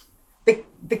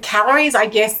the calories, I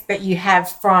guess, that you have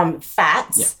from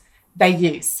fats, they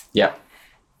use. Yeah.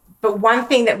 But one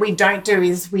thing that we don't do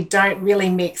is we don't really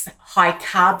mix high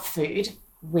carb food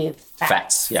with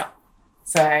fats. Yeah.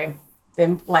 So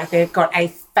they've got a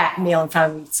fat meal in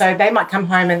front of them. So they might come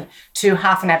home to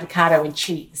half an avocado and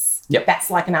cheese. Yep. That's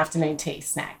like an afternoon tea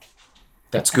snack.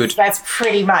 That's good. That's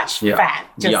pretty much fat.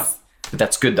 But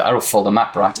that's good. That'll fill them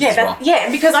up, right? Yeah,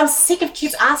 because I'm sick of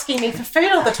kids asking me for food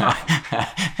all the time.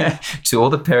 To all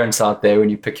the parents out there, when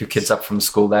you pick your kids up from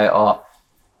school, they are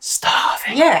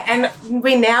starving. Yeah, and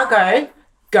we now go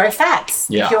go fats.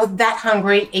 Yeah. If you're that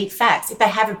hungry, eat fats. If they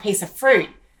have a piece of fruit,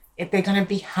 if they're going to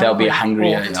be hungry, they'll be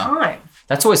hungry all the time.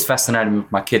 That's always fascinating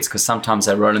with my kids because sometimes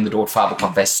they roll in the door at 5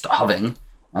 o'clock, they're starving,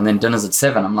 and then dinner's at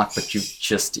 7. I'm like, but you've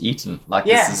just eaten. Like,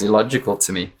 this is illogical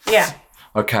to me. Yeah.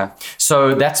 Okay.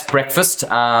 So that's breakfast.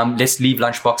 Let's leave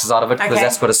lunchboxes out of it because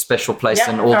that's got a special place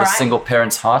in all the single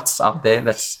parents' hearts out there.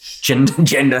 That's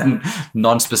gender and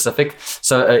non-specific.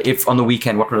 So if on the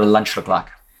weekend, what would a lunch look like?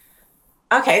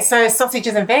 Okay, so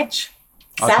sausages and veg.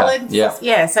 Salad. Okay.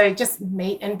 Yeah, so just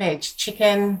meat and veg.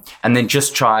 Chicken. And then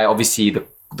just try, obviously, the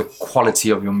quality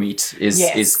of your meat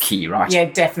is key, right? Yeah,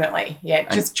 definitely.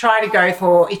 Yeah, just try to go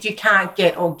for, if you can't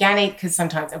get organic, because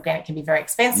sometimes organic can be very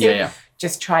expensive,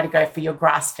 just try to go for your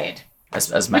grass-fed. As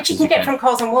much as you can. Which you can get from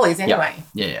Coles and Woolies anyway.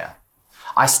 Yeah.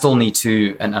 I still need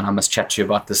to, and I must chat to you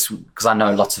about this because I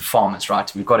know lots of farmers,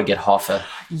 right? We've got to get half a...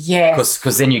 Yes.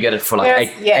 Because then you get it for like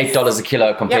 $8 a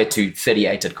kilo compared to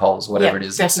 38 at Coles, whatever it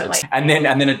is. Definitely. And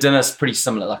then a dinner's pretty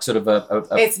similar, like sort of a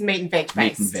it's meat and veg based.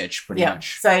 Meat and veg, pretty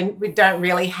much. So we don't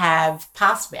really have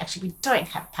pasta. Actually, we don't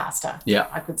have pasta,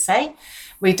 I could say.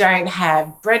 We don't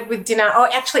have bread with dinner. Oh,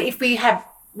 actually, if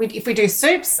we do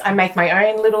soups, I make my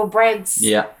own little breads,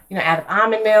 out of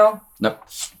almond meal. Nope.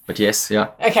 But yes,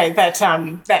 Okay,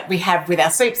 that we have with our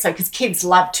soup. So because kids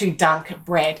love to dunk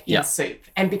bread in soup.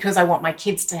 And because I want my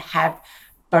kids to have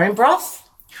bone broth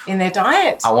in their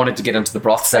diet. I wanted to get into the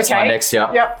broths. That's my next,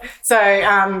 Yep.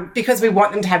 So because we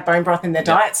want them to have bone broth in their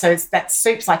diet, so that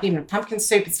soup's like even pumpkin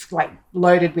soup, it's like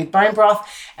loaded with bone broth,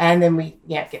 and then we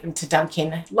get them to dunk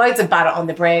in loads of butter on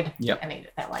the bread and eat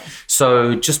it that way.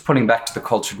 So just putting back to the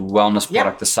cultured wellness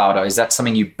product, the sourdough, is that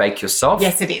something you bake yourself?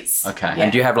 Yes, it is. Okay. Yeah.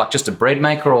 And do you have like just a bread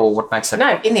maker or what makes it?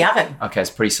 No, in the oven. Okay,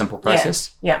 it's a pretty simple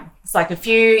process. Yeah. It's like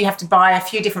you have to buy a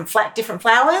few different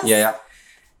flours. Yeah.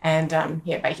 And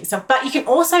bake yourself. But you can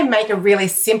also make a really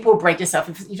simple bread yourself.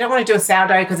 If you don't want to do a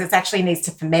sourdough because it actually needs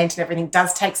to ferment and everything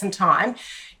does take some time,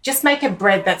 just make a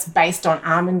bread that's based on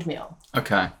almond meal.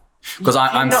 Okay. Because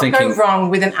I'm thinking... thinking... not go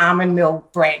wrong with an almond meal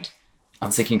bread.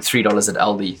 I'm thinking $3 at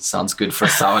Aldi sounds good for a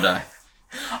sourdough.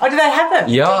 Oh, do they have them?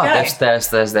 Yeah,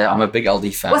 there's there. I'm a big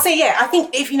Aldi fan. Well, see, I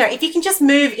think if you can just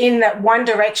move in that one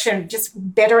direction, just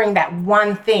bettering that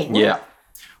one thing. Yeah.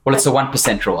 Well, it's a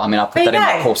 1% rule. I mean, I put that in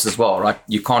my course as well, right?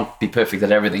 You can't be perfect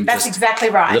at everything. That's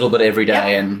exactly right. A little bit every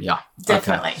day and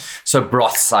Definitely. Okay. So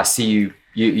broths, I see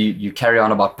you carry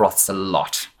on about broths a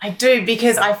lot. I do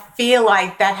because I feel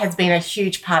like that has been a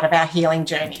huge part of our healing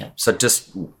journey. Okay. So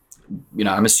just,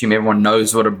 I'm assuming everyone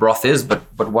knows what a broth is, but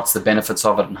what's the benefits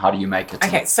of it and how do you make it?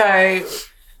 Okay, so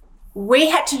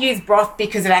we had to use broth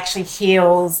because it actually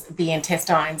heals the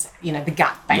intestines, the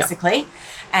gut, basically. Yep.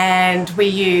 And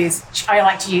I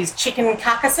like to use chicken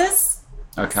carcasses.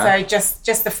 Okay. So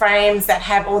just the frames that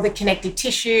have all the connective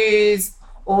tissues,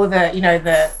 all the,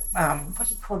 what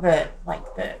do you call the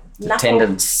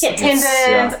tendons. Yeah,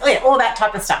 tendons, all that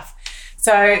type of stuff.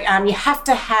 So you have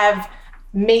to have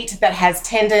meat that has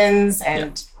tendons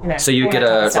and so you get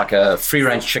a free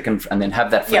range chicken and then have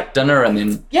that for dinner and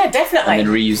then definitely and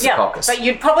then reuse the carcass. But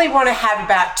you'd probably want to have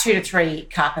about 2 to 3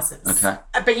 carcasses. Okay.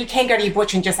 But you can go to your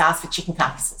butcher and just ask for chicken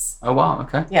carcasses. Oh wow,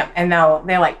 okay. Yeah, and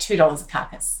they're like $2 a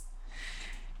carcass.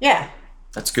 Yeah.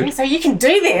 That's good. So you can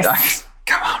do this.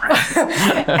 Come on.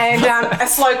 And a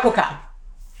slow cooker.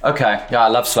 Okay. Yeah, I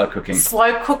love slow cooking.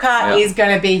 Slow cooker is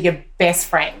going to be your best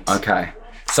friend. Okay.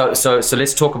 So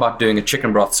let's talk about doing a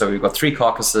chicken broth. So we've got 3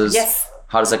 carcasses. Yes.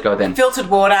 How does that go then? Filtered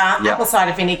water, apple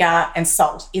cider vinegar, and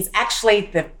salt is actually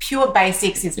the pure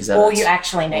basics. Is all you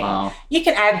actually need. Wow. You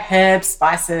can add herbs,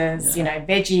 spices,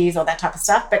 veggies, all that type of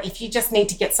stuff. But if you just need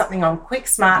to get something on quick,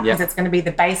 smart, because it's going to be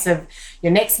the base of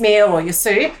your next meal or your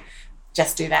soup,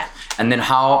 just do that. And then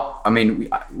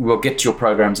we'll get to your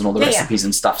programs and all the recipes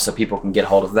and stuff so people can get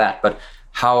hold of that. But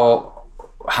how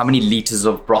many liters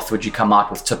of broth would you come out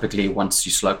with typically once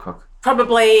you slow cook?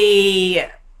 Probably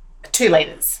 2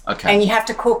 liters. Okay. And you have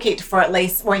to cook it for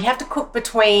you have to cook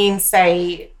between,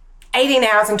 say, 18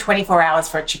 hours and 24 hours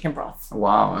for a chicken broth.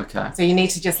 Wow, okay. So you need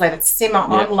to just let it simmer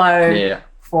on low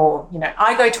for,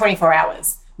 I go 24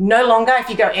 hours. No longer. If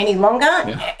you go any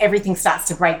longer, everything starts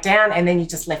to break down and then you're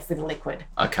just left with a liquid.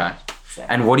 Okay. So.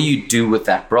 And what do you do with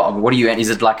that broth? Is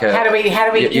it like a... How do we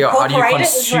incorporate it? How do you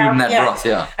consume that broth?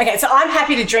 Yeah. Okay, so I'm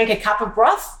happy to drink a cup of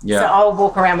broth. Yeah. So I'll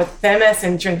walk around with a thermos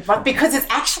and drink broth because it's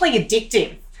actually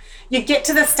addictive. You get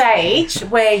to the stage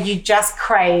where you just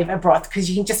crave a broth because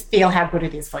you can just feel how good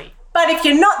it is for you. But if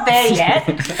you're not there yet...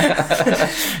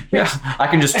 I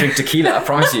can just drink tequila, I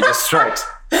promise you, just straight.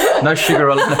 No sugar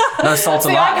or no salt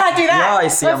and lime. I can't do that. Yeah, I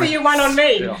see. Both of you one on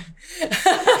me. Yeah.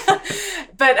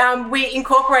 But we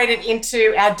incorporate it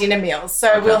into our dinner meals.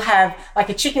 So we'll have like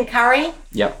a chicken curry.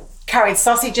 Yep. curried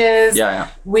sausages. Yeah.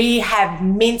 We have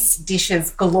mince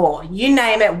dishes galore. You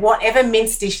name it, whatever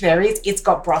mince dish there is, it's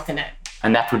got broth in it.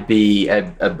 And that would be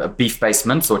a beef-based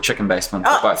mince or chicken-based mince,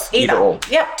 or both? Either or.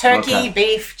 Yep, turkey,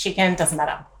 beef, chicken, doesn't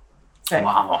matter. So.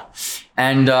 Wow.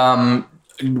 And how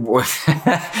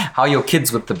are your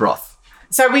kids with the broth?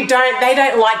 So they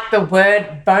don't like the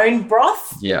word bone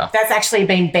broth. Yeah. That's actually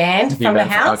been banned from the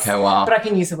house. Okay, wow. But I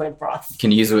can use the word broth. You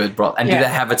can use the word broth. And do they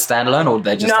have it standalone or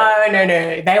they just No.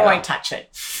 They won't touch it.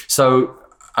 So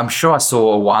I'm sure I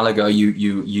saw a while ago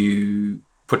you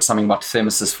put something about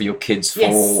thermoses for your kids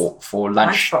for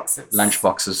lunch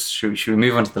boxes. Should we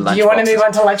move on to the lunch boxes? You want to move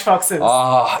on to lunch boxes?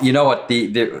 Oh, you know what?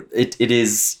 It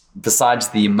is, besides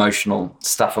the emotional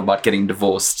stuff about getting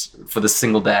divorced, for the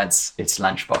single dads, it's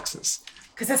lunch boxes.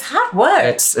 Because it's hard work.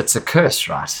 It's a curse,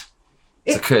 right?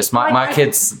 It's a curse. My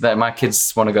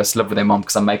kids want to go live with their mom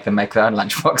because I make them make their own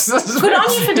lunch boxes. Good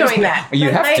on you for doing that. You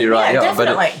have to, right? Yeah,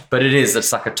 definitely. But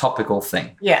it's like a topical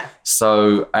thing. Yeah.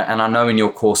 So, and I know in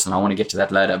your course, and I want to get to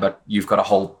that later, but you've got a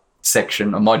whole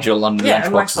section, a module on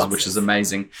lunch boxes, which is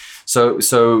amazing.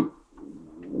 So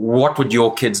what would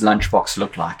your kids' lunchbox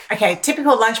look like? Okay,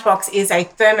 typical lunchbox is a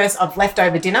thermos of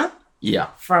leftover dinner. Yeah.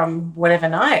 From whatever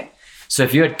night. So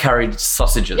if you had curried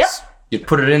sausages, you'd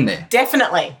put it in there.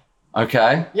 Definitely.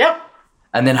 Okay. Yep.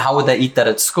 And then how would they eat that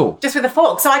at school? Just with a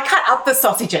fork. So I cut up the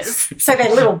sausages so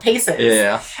they're little pieces.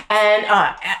 Yeah. And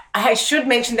I should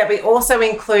mention that we also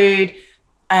include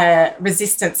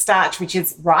resistant starch, which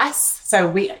is rice. So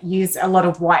we use a lot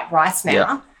of white rice now.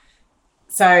 Yeah.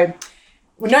 So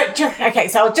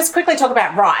so I'll just quickly talk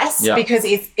about rice because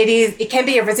it can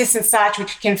be a resistant starch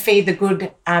which can feed the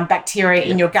good bacteria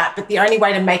in your gut. But the only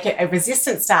way to make it a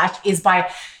resistant starch is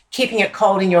by keeping it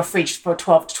cold in your fridge for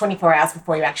 12 to 24 hours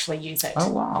before you actually use it.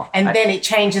 Oh, wow. And then it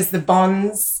changes the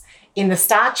bonds in the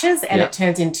starches and it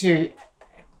turns into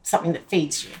something that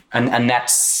feeds you. And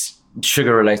that's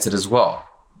sugar related as well,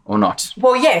 or not?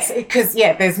 Well, yes, because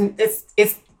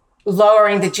it's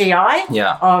lowering the GI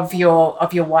of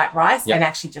your white rice and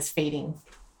actually just feeding.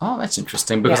 Oh, that's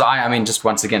interesting because I mean, just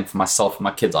once again, for myself and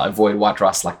my kids, I avoid white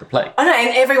rice like the plague. I know,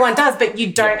 and everyone does, but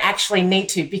you don't actually need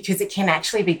to because it can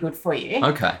actually be good for you.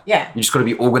 Okay. Yeah. You just got to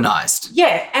be organized.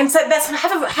 Yeah, and so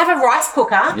have a rice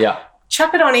cooker. Yeah.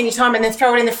 Chuck it on any time and then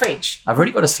throw it in the fridge. I've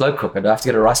already got a slow cooker. Do I have to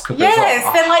get a rice cooker as well?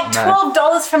 Yes, they're like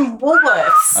 $12 from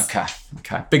Woolworths.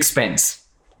 Okay. Big spends.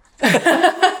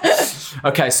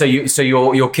 Okay, so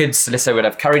your kids, let's say, would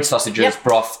have curried sausages,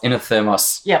 broth in a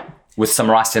thermos. Yep. With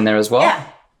some rice in there as well. Yeah.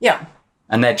 Yeah.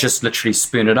 And they just literally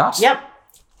spoon it out. Yep.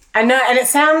 I know, and it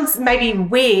sounds maybe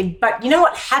weird, but you know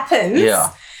what happens?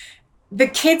 Yeah. The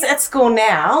kids at school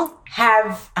now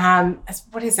have,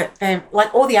 what is it? They're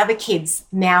like all the other kids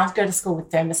now go to school with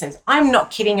thermoses. I'm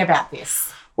not kidding about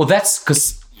this. Well, that's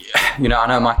because, I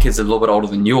know my kids are a little bit older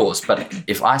than yours, but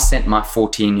if I sent my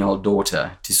 14-year-old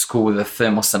daughter to school with a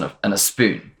thermos and a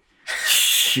spoon,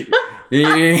 you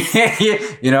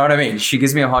know what I mean? She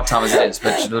gives me a hard time as it is,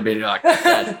 but she'll be like,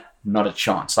 Dad, not a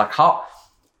chance. Like how...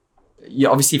 Yeah,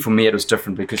 obviously for me it was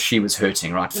different because she was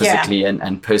hurting, right, physically and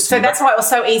personally. So that's why it was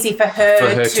so easy for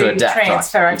her to adapt,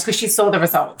 transfer right? Because she saw the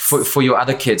results. For your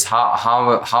other kids, how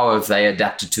have they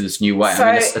adapted to this new way? So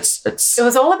I mean, it's it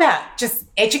was all about just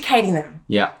educating them.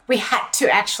 Yeah. We had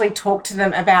to actually talk to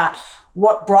them about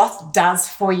what broth does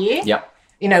for you. Yeah.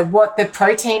 What the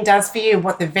protein does for you,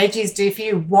 what the veggies do for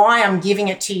you, why I'm giving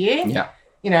it to you. Yeah.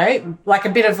 Like a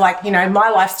bit of my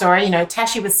life story,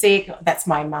 Tashi was sick. That's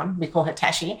my mum. We call her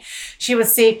Tashi. She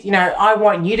was sick. I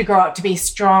want you to grow up to be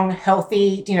strong,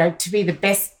 healthy, to be the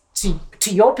best to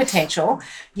your potential.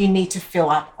 You need to fill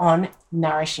up on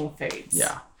nourishing foods.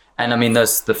 Yeah. And I mean, the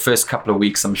first couple of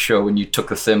weeks, I'm sure when you took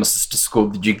the thermoses to school,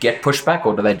 did you get pushback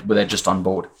or were they just on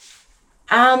board?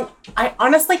 I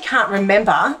honestly can't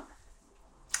remember.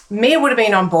 Mia would have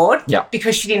been on board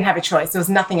because she didn't have a choice. There was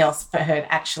nothing else for her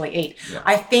to actually eat. Yeah.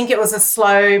 I think it was a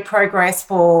slow progress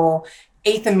for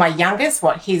Ethan, my youngest.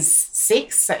 He's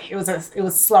 6, so it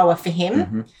was slower for him.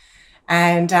 Mm-hmm.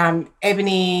 And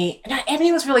Ebony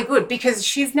was really good because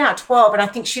she's now 12 and I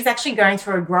think she's actually going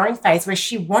through a growing phase where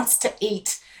she wants to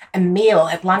eat a meal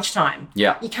at lunchtime.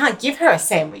 Yeah. You can't give her a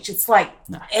sandwich. It's like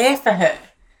air for her.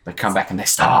 They come back and they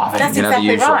starve. That's exactly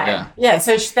the usual, right. Yeah,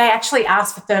 so they actually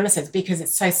ask for thermoses because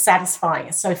it's so satisfying,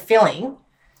 it's so filling.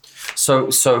 So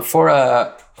for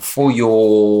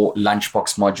your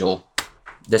lunchbox module,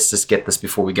 let's just get this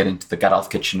before we get into the Gut Health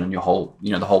Kitchen and your whole,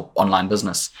 the whole online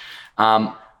business.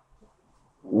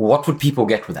 What would people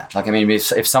get with that? Like, I mean,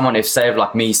 if say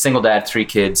like me, single dad, 3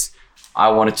 kids, I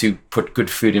wanted to put good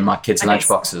food in my kids'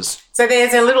 lunchboxes. So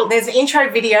there's an intro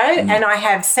video and I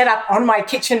have set up on my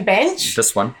kitchen bench.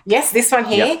 This one? Yes, this one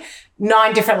here. Yep.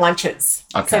 9 different lunches.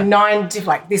 Okay. So 9 different,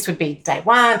 like this would be day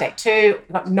 1, day 2.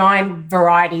 We've got 9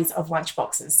 varieties of lunch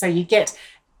boxes. So you get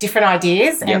different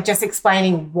ideas and just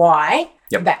explaining why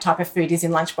that type of food is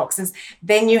in lunch boxes.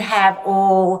 Then you have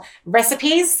all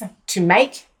recipes to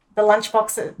make the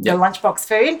lunchbox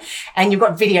food, and you've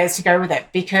got videos to go with it,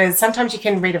 because sometimes you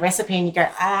can read a recipe and you go,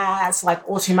 it's like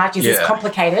all too much. Is this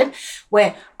complicated?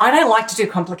 Where I don't like to do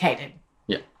complicated.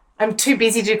 Yeah. I'm too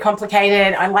busy to do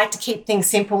complicated. I like to keep things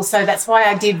simple. So that's why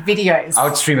I did videos. I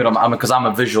would stream it on, because I'm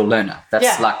a visual learner.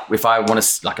 That's like, if I want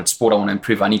to, like in sport, I want to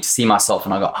improve, I need to see myself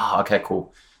and I go, okay,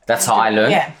 cool. That's how I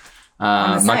learn. Yeah.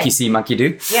 Monkey see, monkey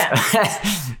do. Yeah. So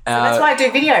that's why I do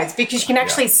videos, because you can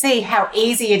actually see how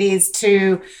easy it is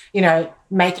to,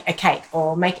 make a cake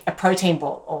or make a protein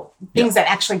ball or things that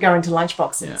actually go into lunch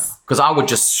boxes. Yeah. Because I would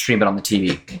just stream it on the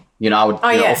TV. I would,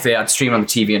 off there, I'd stream on the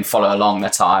TV and follow along.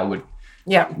 That's how I would,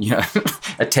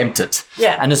 attempt it.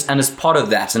 Yeah. And as part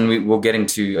of that, and we'll get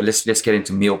into, let's get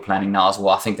into meal planning now as well.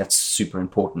 I think that's super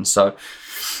important. So,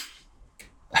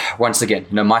 once again,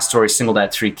 my story, single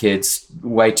dad, 3 kids,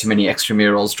 way too many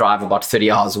extramurals, drive about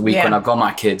 30 hours a week when I've got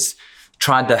my kids.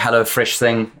 Tried the HelloFresh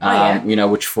thing,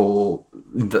 which for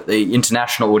the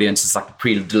international audience is like the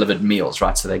pre-delivered meals,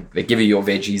 right? So they give you your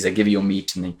veggies, they give you your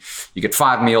meat, and you get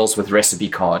 5 meals with recipe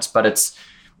cards. But it's,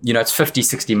 it's 50,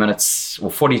 60 minutes or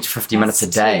 40 to 50 minutes a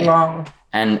day. Too long.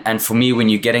 And for me, when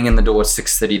you're getting in the door at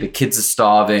 6:30, the kids are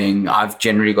starving. I've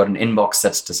generally got an inbox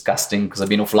that's disgusting because I've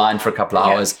been offline for a couple of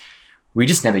hours. We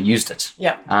just never used it.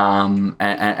 Yeah.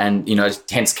 And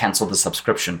hence canceled the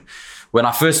subscription. When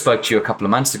I first spoke to you a couple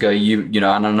of months ago, and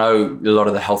I know a lot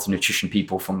of the health and nutrition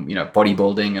people from,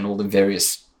 bodybuilding and all the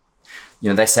various,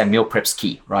 they say meal prep's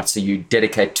key, right? So you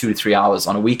dedicate 2 to 3 hours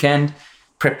on a weekend,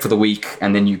 prep for the week,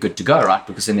 and then you're good to go, right?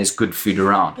 Because then there's good food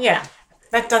around. Yeah.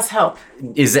 That does help.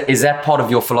 Is that part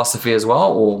of your philosophy as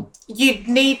well, or? You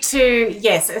need to,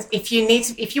 yes. If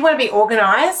you want to be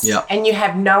organised and you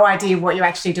have no idea what you're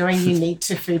actually doing, you need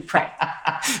to food prep.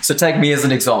 So take me as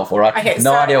an example, right? Okay,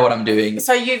 no idea what I'm doing.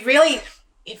 So you really,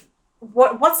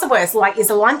 what's the worst? Like, is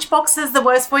a lunch boxes the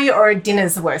worst for you, or a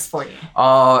dinner's the worst for you?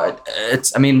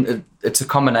 It's a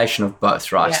combination of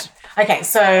both, right? Yeah. Okay,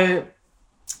 so.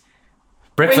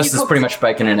 Breakfast is pretty much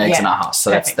bacon and eggs in our house,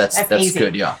 so that's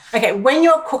good, yeah. Okay, when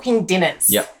you're cooking dinners,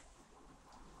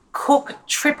 cook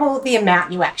triple the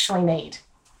amount you actually need.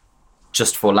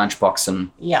 Just for lunchbox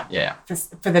and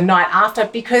for the night after,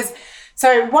 because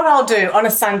so what I'll do on a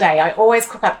Sunday, I always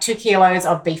cook up 2 kilos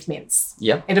of beef mince.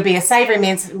 Yeah, it'll be a savoury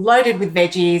mince loaded with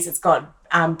veggies. It's got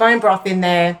bone broth in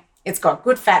there. It's got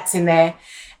good fats in there,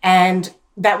 and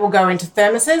that will go into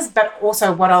thermoses. But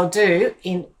also, what I'll do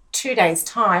in 2 days'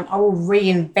 time, I will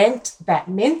reinvent that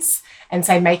mince and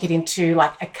say make it into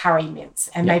like a curry mince,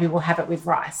 and maybe we'll have it with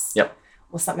rice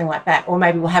or something like that, or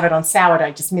maybe we'll have it on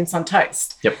sourdough, just mince on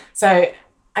toast. So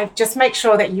I just make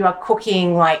sure that you are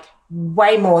cooking like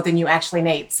way more than you actually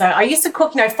need. So I used to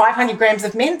cook 500 grams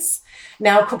of mince.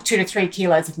 Now I cook 2 to 3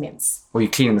 kilos of mince. Well, you're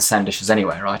cleaning the same dishes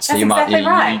anyway, right? So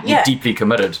That's you're deeply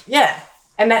committed. Yeah.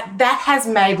 And that has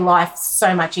made life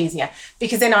so much easier,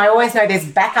 because then I always know there's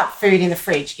backup food in the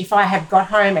fridge. If I have got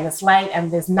home and it's late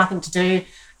and there's nothing to do,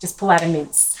 just pull out a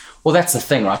mince. Well, that's the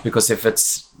thing, right? Because if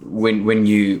it's when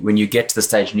you get to the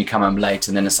stage and you come home late,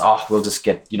 and then it's we'll just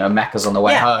get Macca's on the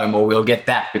way home, or we'll get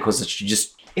that because it's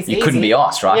you couldn't be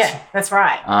asked, right? Yeah, that's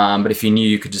right. But if you knew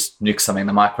you could just nuke something in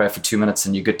the microwave for 2 minutes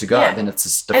and you're good to go, then it's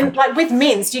just different. And like with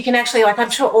mince, you can actually, like, I'm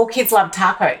sure all kids love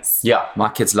tacos. Yeah, my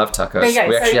kids love tacos.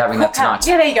 We're actually having that tonight.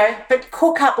 There you go. But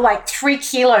cook up like 3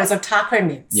 kilos of taco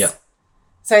mince. Yeah.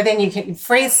 So then you can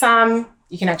freeze some.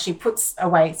 You can actually put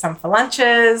away some for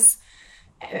lunches.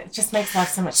 It just makes life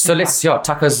so much simpler. So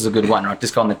tacos is a good one, right?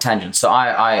 Just go on the tangent. So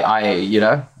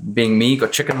I being me,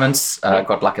 got chicken mince,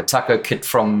 got like a taco kit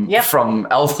from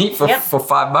Aldi for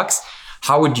 $5.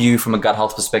 How would you, from a gut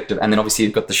health perspective, and then obviously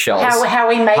you've got the shells. How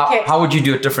we make it. How would you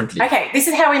do it differently? Okay, this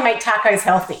is how we make tacos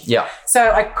healthy. Yeah.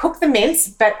 So I cook the mince,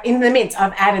 but in the mince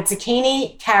I've added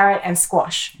zucchini, carrot, and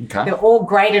squash. Okay. They're all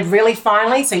grated really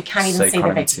finely, so you can't even see the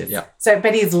veggies. So,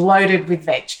 but it's loaded with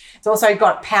veg. It's also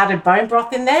got powdered bone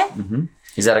broth in there. Mm-hmm.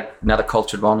 Is that another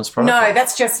cultured wellness product? No,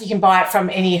 that's just, you can buy it from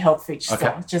any health food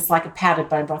store. Just like a powdered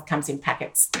bone broth comes in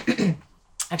packets.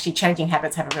 Actually, Changing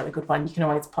Habits have a really good one. You can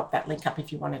always pop that link up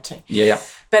if you wanted to. Yeah.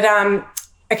 But,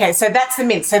 okay, so that's the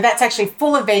mince. So that's actually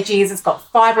full of veggies. It's got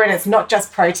fibre in it. It's not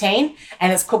just protein.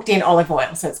 And it's cooked in olive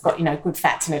oil. So it's got, good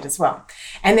fats in it as well.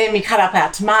 And then we cut up our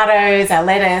tomatoes, our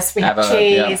lettuce. We have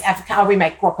cheese, avocado. We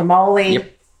make guacamole.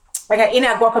 Yep. Like in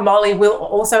our guacamole, we'll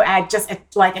also add just a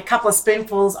couple of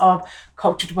spoonfuls of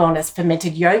Cultured Wellness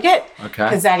fermented yogurt. Okay.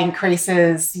 Because that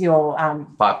increases your...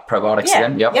 probiotics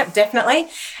again. Yep, definitely.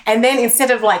 And then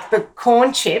instead of like the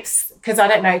corn chips, because I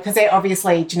don't know, because they're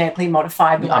obviously genetically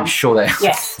modified. I'm sure they are.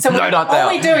 Yeah. So all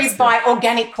we do is buy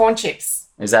organic corn chips.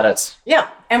 Is that it? Yeah.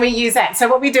 And we use that. So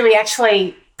what we do, we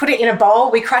actually put it in a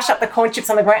bowl. We crush up the corn chips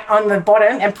on the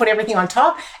bottom and put everything on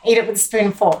top. Eat it with a spoon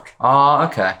and fork. Oh,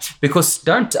 okay. Because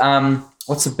don't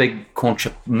what's the big corn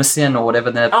chip, Mission or whatever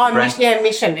the brand?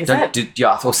 Mission is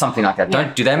it? Or something like that.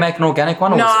 Yeah. Do they make an organic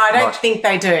one? Or no, I don't think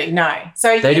they do. No.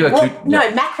 So they do.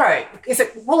 Macro. Is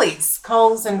it Woolies,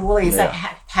 Coles and Woolies that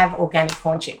have organic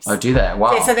corn chips? Oh, do they?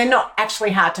 Wow. Yeah, so they're not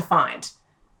actually hard to find.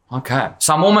 Okay,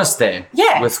 so I'm almost there.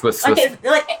 Yeah, with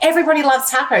like everybody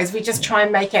loves tacos. We just try and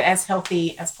make it as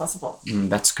healthy as possible.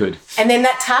 That's good. And then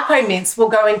that taco mince will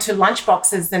go into lunch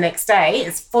boxes the next day.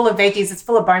 It's full of veggies, it's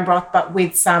full of bone broth, but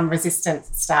with some resistant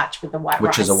starch with the white rice.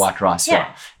 Which is a white rice,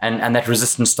 yeah. And that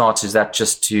resistant starch, is that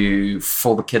just to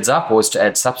fill the kids up, or is to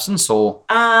add substance, or?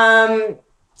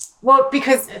 Well,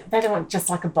 because they don't want just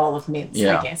like a bowl of mince,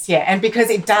 I guess, and because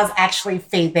it does actually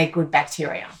feed their good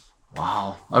bacteria.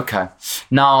 Wow. Okay.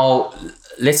 Now,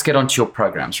 let's get onto your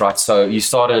programs, right? So you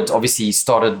started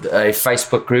a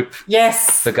Facebook group.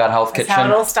 Yes. The Gut Health Kitchen. That's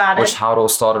how it all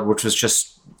started. Which was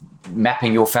just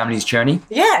mapping your family's journey.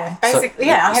 Yeah, basically,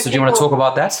 So do you want to talk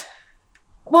about that?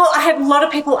 Well, I had a lot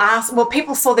of people ask,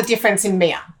 people saw the difference in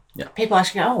Mia. Yeah. People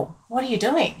actually go, oh, what are you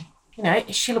doing? You know,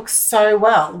 she looks so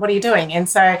well. What are you doing? And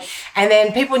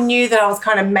then people knew that I was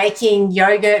kind of making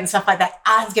yogurt and stuff like that.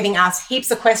 I was getting asked heaps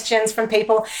of questions from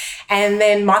people. And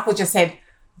then Michael just said,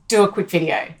 do a quick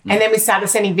video. And then we started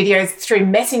sending videos through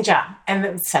Messenger, and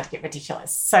it started to get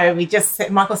ridiculous. So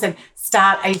Michael said,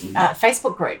 start a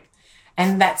Facebook group.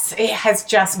 And it has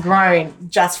just grown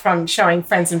just from showing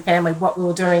friends and family what we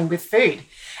were doing with food.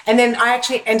 And then I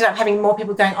actually ended up having more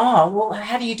people going, oh, well,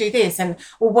 how do you do this? And,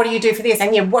 well, what do you do for this?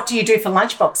 And, what do you do for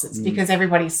lunch boxes? Because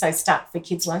everybody's so stuck for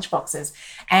kids' lunch boxes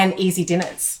and easy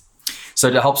dinners. So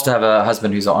it helps to have a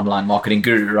husband who's an online marketing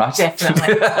guru, right?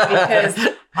 Definitely, because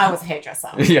I was a hairdresser.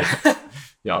 Yeah.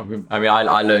 Yeah, I mean,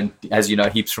 I learned, as you know,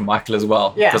 heaps from Michael as well,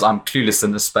 because I'm clueless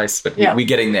in this space, but we're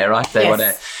getting there, right? Day by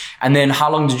day. And then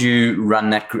how long did you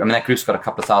run that group? I mean, that group's got a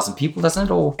couple of thousand people, doesn't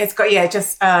it? Or it's got,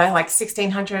 just like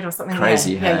 1,600 or something.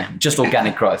 Crazy, yeah. Just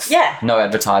organic growth. Yeah. No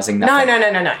advertising, nothing.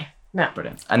 No.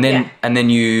 Brilliant. And then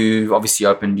you obviously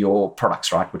opened your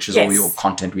products, right? Which is all your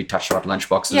content. We touched about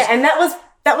lunchboxes. Yeah, and that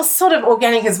was sort of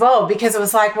organic as well, because it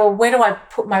was like, well, where do I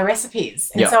put my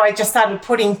recipes? And so I just started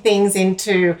putting things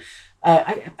into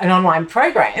an online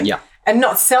program and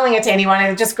not selling it to anyone,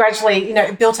 and it just gradually,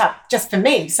 it built up just for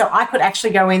me. So I could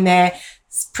actually go in there,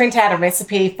 print out a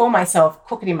recipe for myself,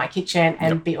 cook it in my kitchen,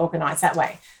 and be organized that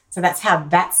way. So that's how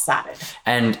that started.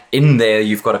 And in there,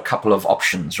 you've got a couple of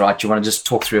options, right? Do you want to just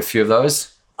talk through a few of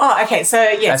those? Oh, okay. So,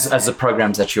 yes. As the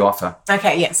programs that you offer.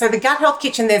 Okay, yeah. So the Gut Health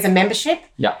Kitchen, there's a membership.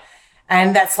 Yeah.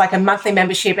 And that's like a monthly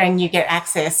membership, and you get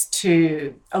access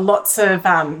to lots of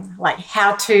like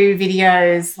how-to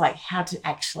videos, like how to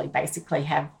actually basically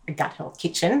have a gut health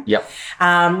kitchen. Yep.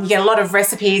 You get a lot of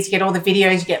recipes, you get all the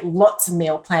videos, you get lots of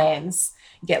meal plans,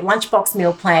 you get lunchbox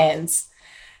meal plans,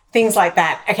 things like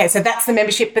that. Okay, so that's the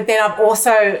membership. But then I've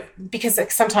also, because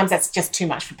sometimes that's just too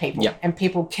much for people, and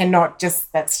people cannot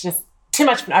that's just too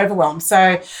much of an overwhelm.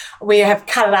 So we have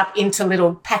cut it up into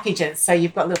little packages. So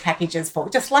you've got little packages for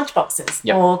just lunch boxes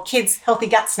or kids' healthy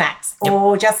gut snacks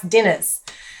or just dinners.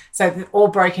 So they're all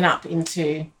broken up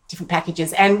into different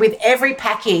packages. And with every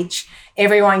package,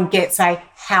 everyone gets a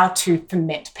how to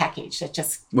ferment package. That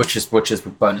just which is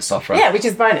bonus off, right? Yeah, which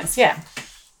is bonus,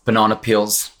 Banana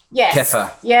peels. Yes.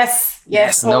 Kefir.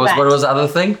 Yes. And what was the other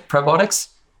thing? Probiotics?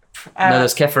 No,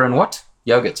 there's kefir and what?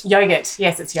 Yogurt. Yes,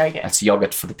 it's yogurt. That's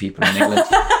yogurt for the people in England.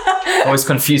 Always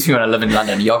confuse me when I live in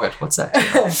London. Yogurt, what's that?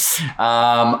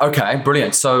 Okay,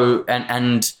 brilliant. So,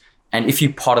 and if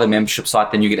you're part of the membership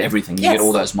site, then you get everything. You get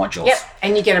all those modules. Yep,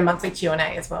 and you get a monthly Q&A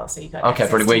as well. So you got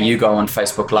brilliant. Where you go on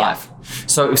Facebook Live.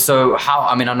 So how?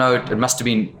 I mean, I know it must have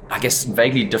been, I guess,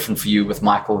 vaguely different for you with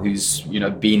Michael, who's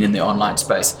been in the online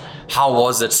space. How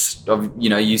was it?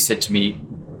 You said to me,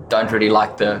 don't really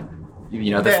like the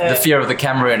fear of the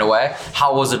camera in a way.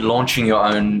 How was it launching your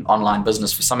own online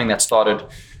business for something that started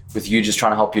with you just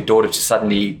trying to help your daughter to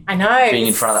suddenly being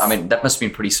in front of that? I mean, that must have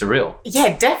been pretty surreal.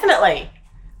 Yeah, definitely.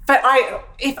 But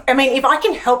if I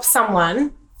can help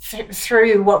someone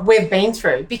through what we've been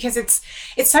through, because it's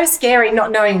so scary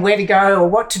not knowing where to go or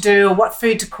what to do or what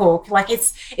food to cook. Like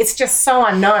it's just so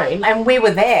unknown, and we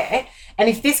were there. And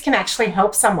if this can actually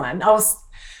help someone,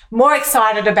 more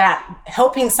excited about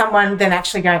helping someone than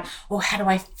actually going, oh, how do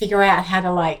I figure out how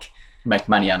to like make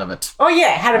money out of it? Oh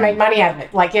yeah, how to make money out of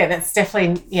it. Like, yeah, that's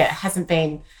definitely, hasn't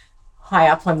been high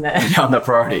up on the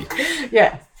priority.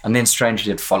 Yeah. And then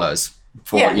strangely it follows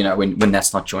for, when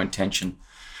that's not your intention.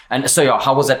 And so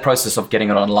how was that process of getting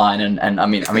it online? And I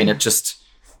mean, it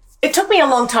took me a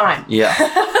long time. Yeah.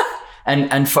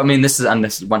 and for, this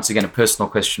is once again a personal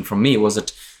question from me. Was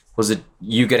it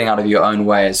you getting out of your own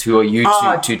way? As who are you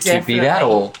to be that?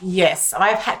 Or yes,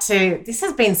 I've had to. This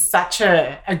has been such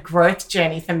a growth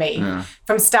journey for me,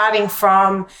 from starting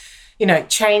from,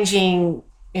 changing,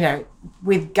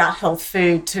 with gut health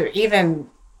food to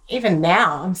even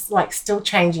now. I'm like still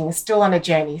changing, still on a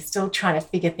journey, still trying to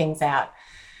figure things out.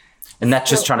 And that's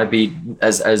just trying to be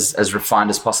as refined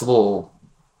as possible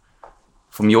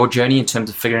from your journey in terms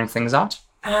of figuring things out?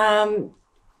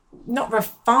 Not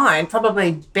refined,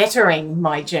 probably bettering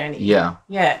my journey. Yeah.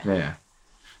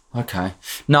 Okay.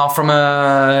 Now, from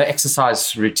a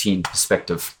exercise routine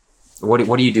perspective,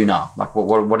 what do you do now? Like,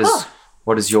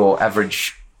 what does your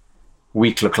average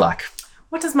week look like?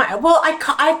 What does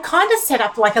I kind of set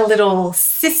up like a little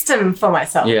system for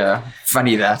myself. Yeah,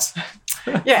 funny that.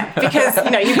 Yeah, because,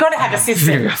 you've got to have a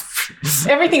system.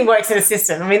 Everything works in a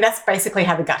system. That's basically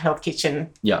how the Gut Health Kitchen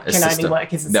can only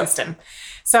work, is a system.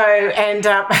 So, and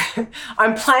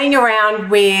I'm playing around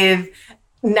with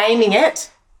naming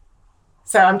it.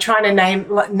 So I'm trying to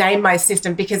name my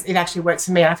system because it actually works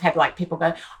for me. I've had like people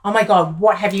go, oh my God,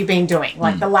 what have you been doing?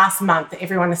 Like the last month,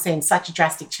 everyone has seen such a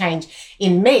drastic change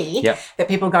in me that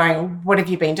people are going, what have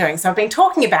you been doing? So I've been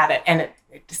talking about it, and it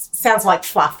sounds like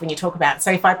fluff when you talk about it.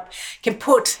 So if I can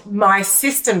put my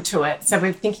system to it, so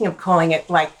we're thinking of calling it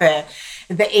like the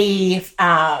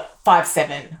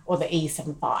E57 or the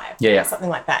E75, something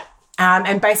like that.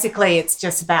 And basically it's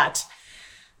just about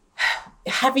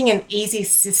having an easy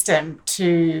system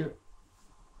to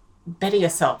better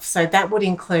yourself. So that would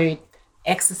include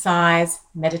exercise,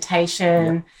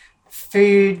 meditation,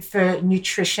 food for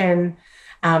nutrition,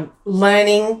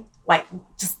 learning, like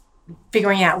just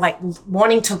figuring out, like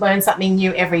wanting to learn something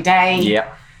new every day.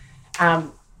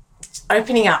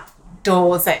 Opening up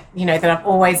doors that, that I've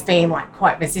always been like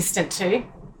quite resistant to.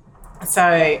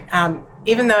 So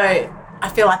even though I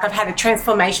feel like I've had a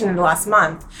transformation in the last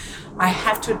month, I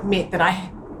have to admit that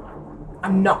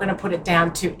I'm not going to put it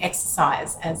down to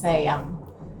exercise as a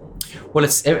well,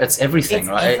 it's everything,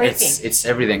 right? Everything. It's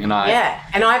everything, and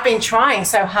and I've been trying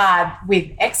so hard with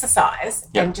exercise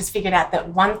and just figured out that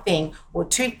one thing or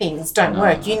two things don't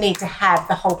work. You need to have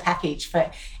the whole package for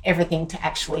everything to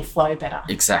actually flow better.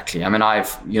 Exactly.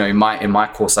 I've in my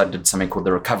course I did something called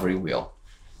the recovery wheel,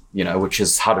 which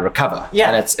is how to recover.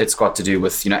 And it's got to do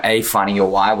with finding your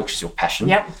why, which is your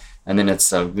passion. And then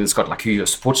it's got like who your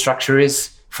support structure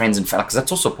is, friends and family, because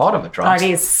that's also part of it, right? Oh, it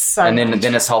is so. And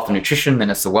then it's health and nutrition, then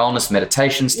it's the wellness,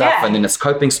 meditation stuff, and then it's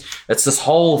coping. It's this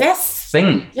whole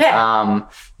thing.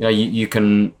 You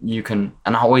can, and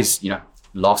I always,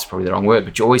 laugh's probably the wrong word,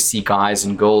 but you always see guys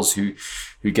and girls who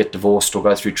get divorced or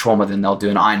go through trauma, then they'll do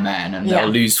an Ironman and they'll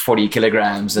lose 40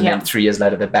 kilograms, and then 3 years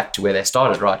later they're back to where they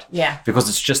started, right? Because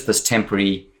it's just this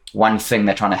temporary one thing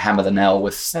they're trying to hammer the nail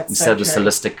with instead of this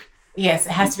holistic. Yes,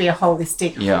 it has to be a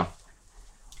holistic.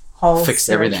 Fix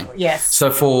everything. Yes.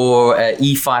 So for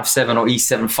E57 or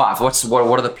E75,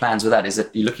 what are the plans with that? Is it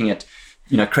you're looking at,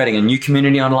 creating a new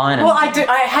community online? Well,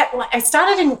 I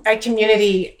started in a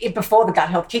community before the Gut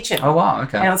Health Kitchen. Oh wow,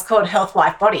 okay. And it was called Health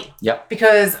Life Body.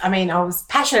 Because I was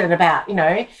passionate about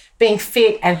being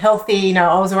fit and healthy.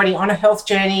 I was already on a health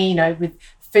journey. with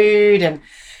food, and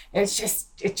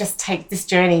this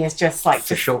journey is just like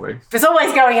for sure. It's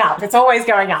always going up. It's always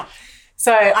going up.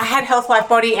 So I had Health Life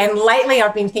Body, and lately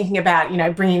I've been thinking about,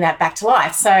 bringing that back to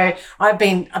life. So I've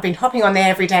been hopping on there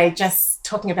every day, just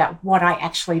talking about what I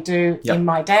actually do in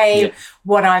my day,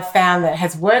 what I've found that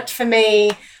has worked for me,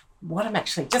 what I'm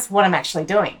actually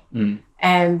doing.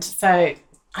 And so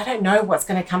I don't know what's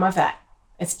going to come of that.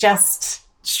 It's just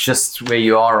where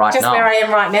you are right now. Just where I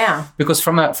am right now. Because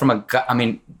from a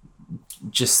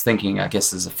just thinking, I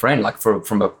guess as a friend, like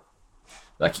from a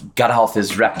gut health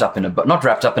is wrapped up in not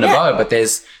wrapped up in a bow, but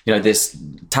there's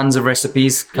tons of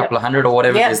recipes, a couple of hundred or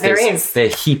whatever. There are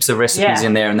heaps of recipes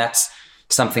in there, and that's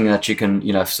something that you can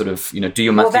do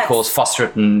your monthly course, foster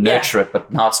it and nurture it.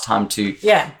 But now it's time to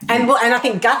and I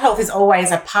think gut health is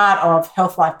always a part of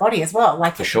Health Life Body as well.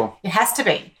 Like for sure, it has to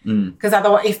be, because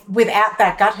otherwise, without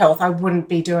that gut health, I wouldn't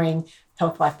be doing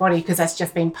Health Life Body, because that's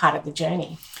just been part of the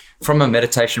journey. From a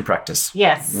meditation practice,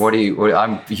 yes.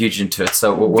 I'm huge into it.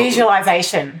 So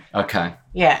visualization. Okay.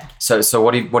 Yeah. So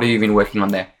what have you been working on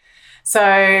there? So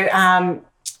I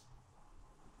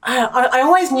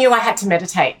always knew I had to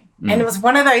meditate. And it was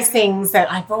one of those things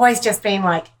that I've always just been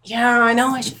like, yeah, I know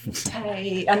I should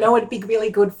meditate. I know it'd be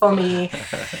really good for me.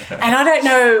 And I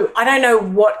don't know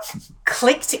what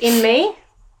clicked in me,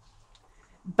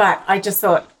 but I just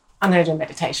thought, I'm going to do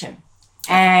meditation.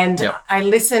 And I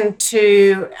listened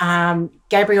to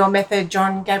Gabriel Method,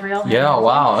 John Gabriel. Yeah,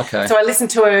 wow, okay. So I listened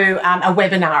to a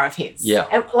webinar of his. Yeah.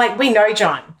 And, like, we know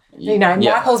John. You know,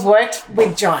 Michael's worked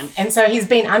with John. And so he's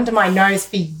been under my nose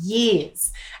for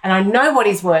years. And I know what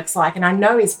his work's like, and I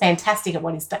know he's fantastic at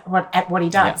what he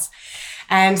does.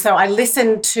 Yeah. And so I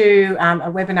listened to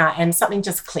a webinar, and something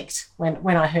just clicked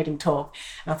when I heard him talk.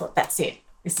 And I thought, that's it.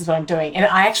 This is what I'm doing. And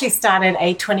I actually started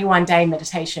a 21-day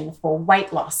meditation for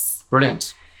weight loss.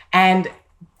 Brilliant. And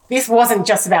this wasn't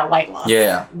just about weight loss.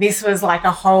 Yeah. This was like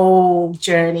a whole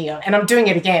journey. And I'm doing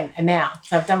it again now.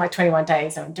 So I've done my 21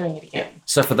 days and I'm doing it again.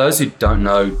 So for those who don't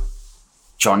know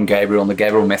John Gabriel and the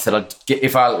Gabriel Method,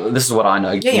 this is what I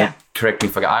know. Yeah. Correct me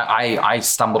if I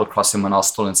stumbled across him when I was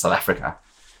still in South Africa.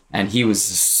 And he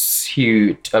was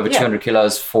huge, over 200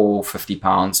 kilos, 450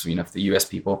 pounds, for the US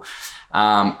people.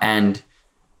 And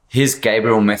his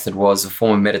Gabriel Method was a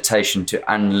form of meditation to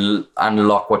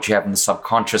unlock what you have in the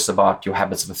subconscious about your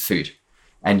habits with food,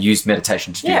 and use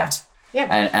meditation to do that. Yeah.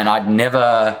 And I'd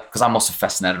never, because I'm also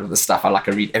fascinated with this stuff. I like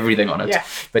to read everything on it. Yeah.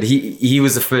 But he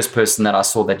was the first person that I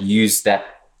saw that used that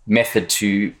method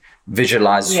to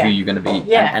visualize who you're going to be.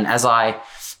 Yeah. And as a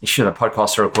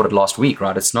podcast I recorded last week,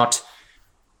 right? It's not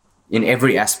in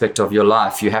every aspect of your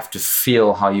life. You have to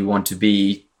feel how you want to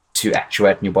be to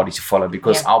actuate in your body to follow,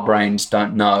 because our brains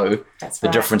don't know the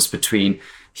difference between,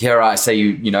 here I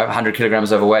say 100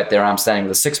 kilograms overweight, there I'm standing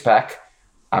with a six-pack,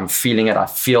 I'm feeling it, I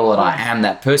feel that I am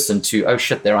that person, to, oh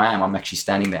shit, there I am, I'm actually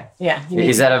standing there. Yeah.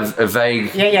 Is that a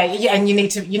vague... Yeah, and you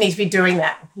need to be doing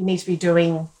that. You need to be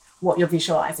doing what you're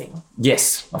visualizing.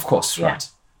 Yes, of course, right.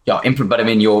 Yeah, but I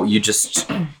mean, you just,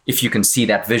 if you can see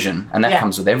that vision, and that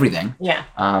comes with everything,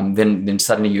 then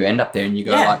suddenly you end up there and you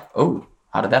go like, oh,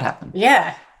 how did that happen?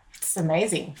 Yeah. It's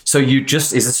amazing. So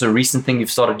is this a recent thing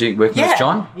you've started working with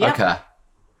John? Yeah. Okay.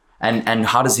 And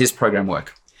how does his program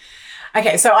work?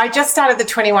 Okay, so I just started the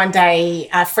 21-day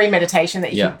free meditation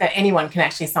that anyone can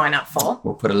actually sign up for.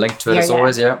 We'll put a link to it as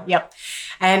always, Yep.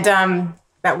 And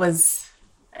that was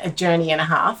a journey and a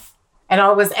half.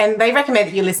 And they recommend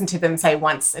that you listen to them, say,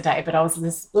 once a day, but I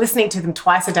was listening to them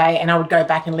twice a day, and I would go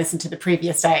back and listen to the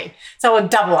previous day. So I would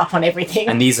double up on everything.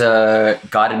 And these are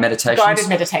guided meditations? Guided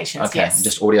meditations, okay, yes.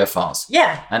 Just audio files?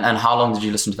 Yeah. And how long did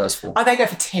you listen to those for? Oh, they go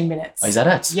for 10 minutes. Oh, is that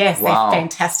it? Yes, wow. They're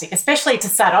fantastic, especially to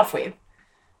start off with.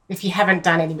 If you haven't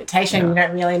done any meditation, you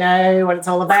don't really know what it's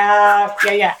all about.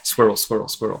 Yeah. Squirrel.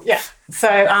 Yeah. So,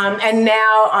 and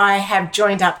now I have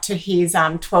joined up to his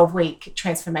 12-week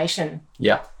transformation.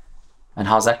 Yeah. And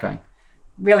how's that going?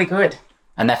 Really good.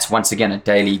 And that's, once again, a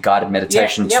daily guided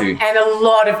meditation too. And a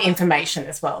lot of information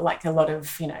as well, like a lot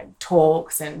of,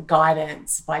 talks and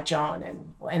guidance by John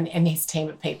and his team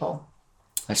of people.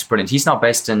 That's brilliant. He's now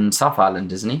based in South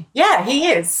Island, isn't he? Yeah, he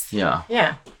is. Yeah.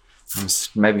 Yeah.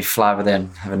 Maybe fly over there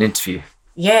and have an interview.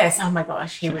 Yes. Oh my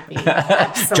gosh, he would be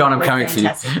absolutely John, I'm coming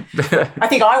fantastic. for you. I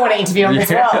think I want to interview him as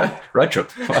well. Road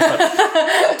trip.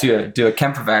 do a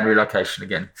camper van relocation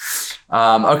again.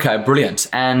 Okay, brilliant.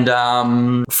 And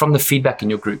from the feedback in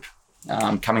your group,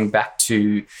 coming back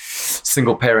to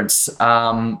single parents,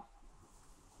 how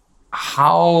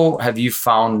have you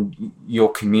found your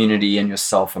community and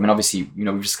yourself? I mean, obviously,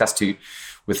 we've discussed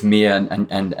with Mia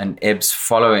and Eb's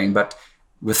following, but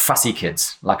with fussy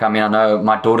kids. Like, I mean, I know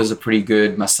my daughters are pretty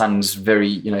good. My son's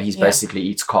very, he's basically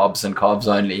eats carbs and carbs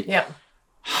only. Yeah.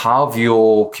 How have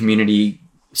your community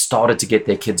started to get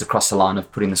their kids across the line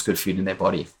of putting this good food in their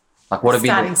body? Like, what have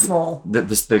been small.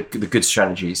 The good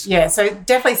strategies? Yeah, so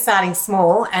definitely starting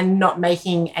small and not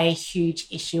making a huge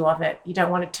issue of it. You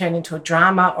don't want to turn into a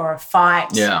drama or a fight.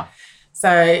 Yeah.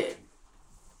 So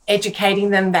educating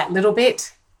them that little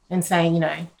bit and saying,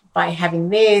 by having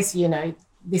this,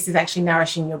 this is actually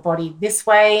nourishing your body this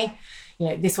way.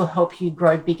 This will help you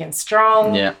grow big and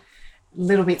strong. Yeah.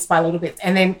 Little bits by little bits.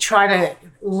 And then try to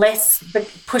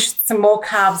push some more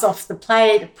carbs off the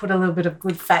plate, put a little bit of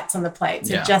good fats on the plate.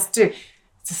 So it's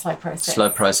a slow process. Slow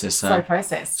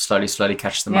process. Slowly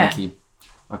catch the monkey.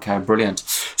 Okay, brilliant.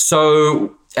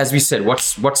 So, as we said,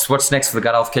 what's next for the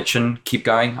Gut Health Kitchen? Keep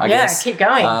going, I guess. Yeah, keep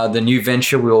going. The new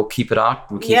venture, we'll keep it out.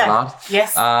 We'll keep it out.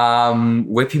 Yes.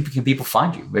 Where can people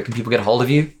find you? Where can people get a hold of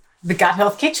you? The Gut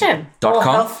Health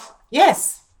Kitchen.com.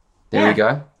 Yes. There we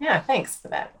go. Yeah, thanks for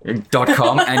that.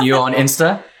 .com, and you're on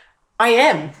Insta? I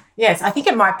am. Yes, I think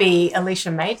it might be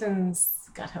Alicia Maiden's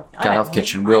Gut Health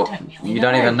Kitchen. You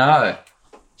don't even know.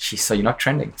 So you're not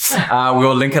trending.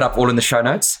 We'll link it up all in the show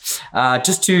notes.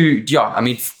 Firstly,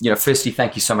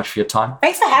 thank you so much for your time.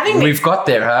 Thanks for having me. We've got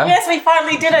there, huh? Yes, we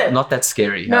finally did it. Not that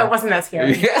scary. No, it wasn't that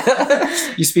scary.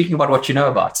 You're speaking about what you know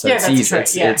about, so it's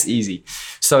easy. It's easy.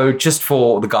 So just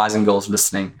for the guys and girls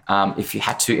listening, if you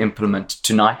had to implement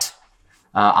tonight,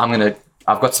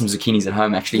 I've got some zucchinis at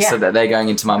home actually, so that they're going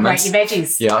into my mince. Right, your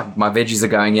veggies. Yeah, my veggies are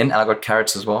going in, and I've got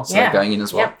carrots as well, so they're going in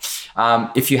as well.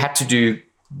 Yep. If you had to do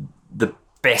the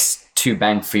best 2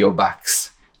 bang for your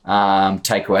bucks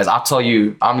takeaways,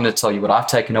 I'm going to tell you what I've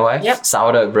taken away. Yep.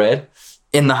 Sourdough bread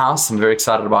in the house. I'm very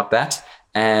excited about that.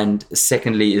 And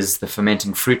secondly is the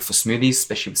fermenting fruit for smoothies,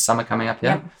 especially with summer coming up here.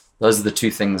 Yep. Those are the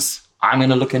 2 things I'm going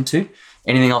to look into.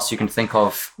 Anything else you can think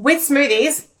of? With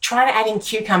smoothies, try to add in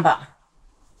cucumber.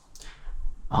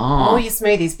 All your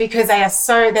smoothies, because they're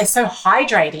so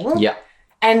hydrating. Yeah.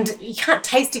 And you can't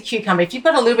taste a cucumber. If you've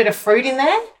got a little bit of fruit in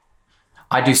there.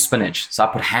 I do spinach. So I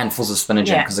put handfuls of spinach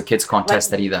in because the kids can't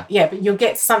taste that either. Yeah, but you'll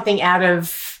get something out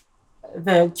of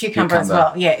the cucumber as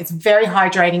well. Yeah, it's very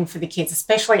hydrating for the kids,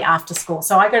 especially after school.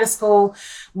 So I go to school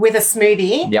with a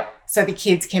smoothie so the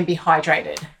kids can be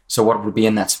hydrated. So what would be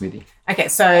in that smoothie? Okay,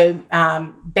 so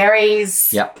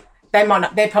berries. Yep.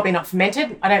 They're probably not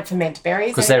fermented. I don't ferment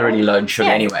berries. Because they're really low in sugar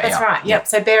anyway. That's right. Yep.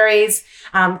 So berries,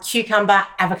 cucumber,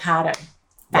 avocado.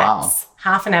 That's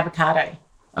half an avocado.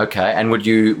 Okay. And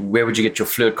where would you get your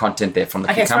fluid content there from the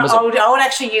cucumbers? So I would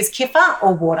actually use kefir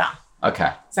or water.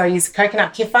 Okay. So use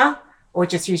coconut kefir or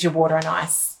just use your water and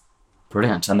ice.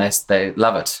 Brilliant. And they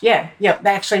love it. Yeah. Yep.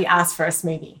 They actually ask for a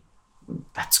smoothie.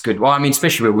 That's good. Well, I mean,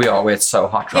 especially where we are, where it's so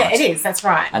hot, right? Yeah, it is. That's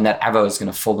right. And that avo is going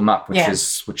to fill them up,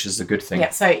 which is a good thing.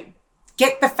 Yeah. So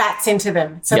get the fats into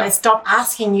them so they stop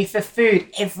asking you for food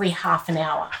every half an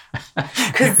hour,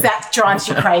 because that drives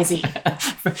you crazy.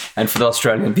 And for the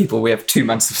Australian people, we have 2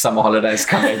 months of summer holidays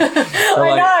coming. I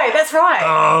know, that's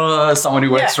right. Someone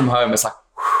who works from home, it's like,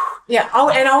 yeah. Oh,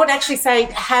 and I would actually say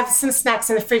have some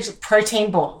snacks in the fridge, like protein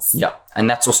balls. Yeah, and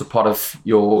that's also part of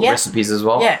your recipes as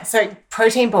well. Yeah, so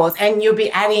protein balls, and you'll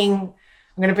be adding.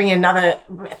 I'm going to bring in another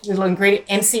little ingredient: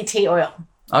 MCT oil.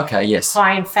 Okay. Yes.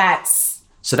 High in fats.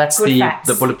 So that's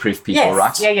the bulletproof people,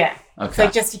 right? Yeah.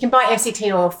 Okay. So you can buy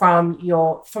MCT oil from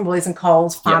Woolies and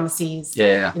Coles, pharmacies,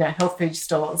 health food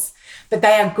stores. But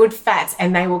they are good fats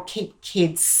and they will keep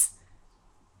kids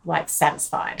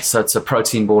satisfied. So it's a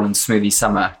protein ball and smoothie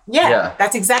summer. Yeah,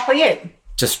 that's exactly it.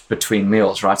 Just between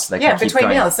meals, right? So they can keep between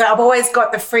going. meals. So I've always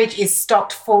got the fridge is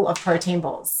stocked full of protein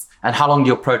balls. And how long do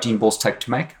your protein balls take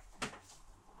to make?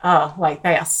 Oh,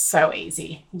 they are so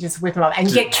easy. You just whip them up. And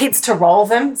you get kids to roll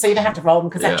them, so you don't have to roll them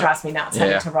because that drives me nuts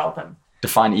having to roll them.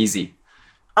 Define easy.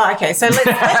 Oh, okay. So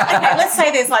let's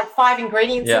say there's 5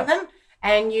 ingredients in them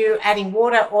and you adding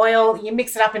water, oil, you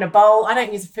mix it up in a bowl. I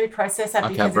don't use a food processor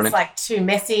because it's too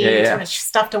messy, too much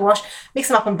stuff to wash. Mix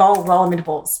them up in a bowl, roll them into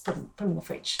balls, put them in the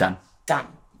fridge. Done.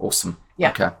 Awesome.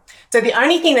 Yeah. Okay. So the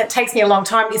only thing that takes me a long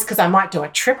time is because I might do a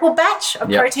triple batch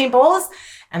of protein balls.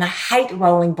 And I hate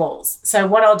rolling balls. So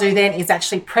what I'll do then is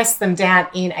actually press them down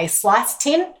in a slice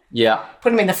tin. Yeah.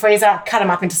 Put them in the freezer, cut them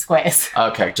up into squares.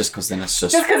 Okay, just because then it's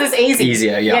just because it's easy.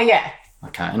 Easier, Yeah.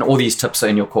 Okay, and all these tips are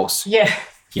in your course? Yeah.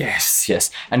 Yes.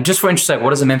 And just for interest sake, what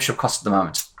does a membership cost at the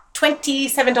moment?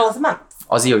 $27 a month.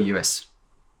 Aussie or US?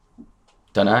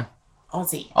 Don't know.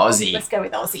 Aussie. Let's go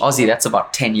with Aussie. Aussie, that's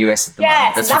about 10 US at the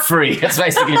moment. That's for free. That's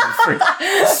basically for free.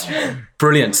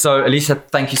 Brilliant. So, Alicia,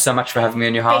 thank you so much for having me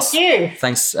in your house. Thank you.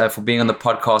 Thanks for being on the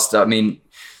podcast. I mean,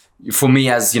 for me,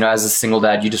 as a single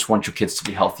dad, you just want your kids to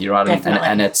be healthy, right? Definitely.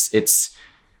 And it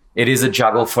is a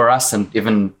juggle for us, and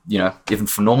even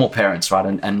for normal parents, right?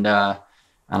 And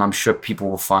I'm sure people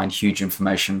will find huge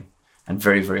information and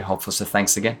very, very helpful. So,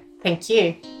 thanks again. Thank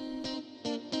you.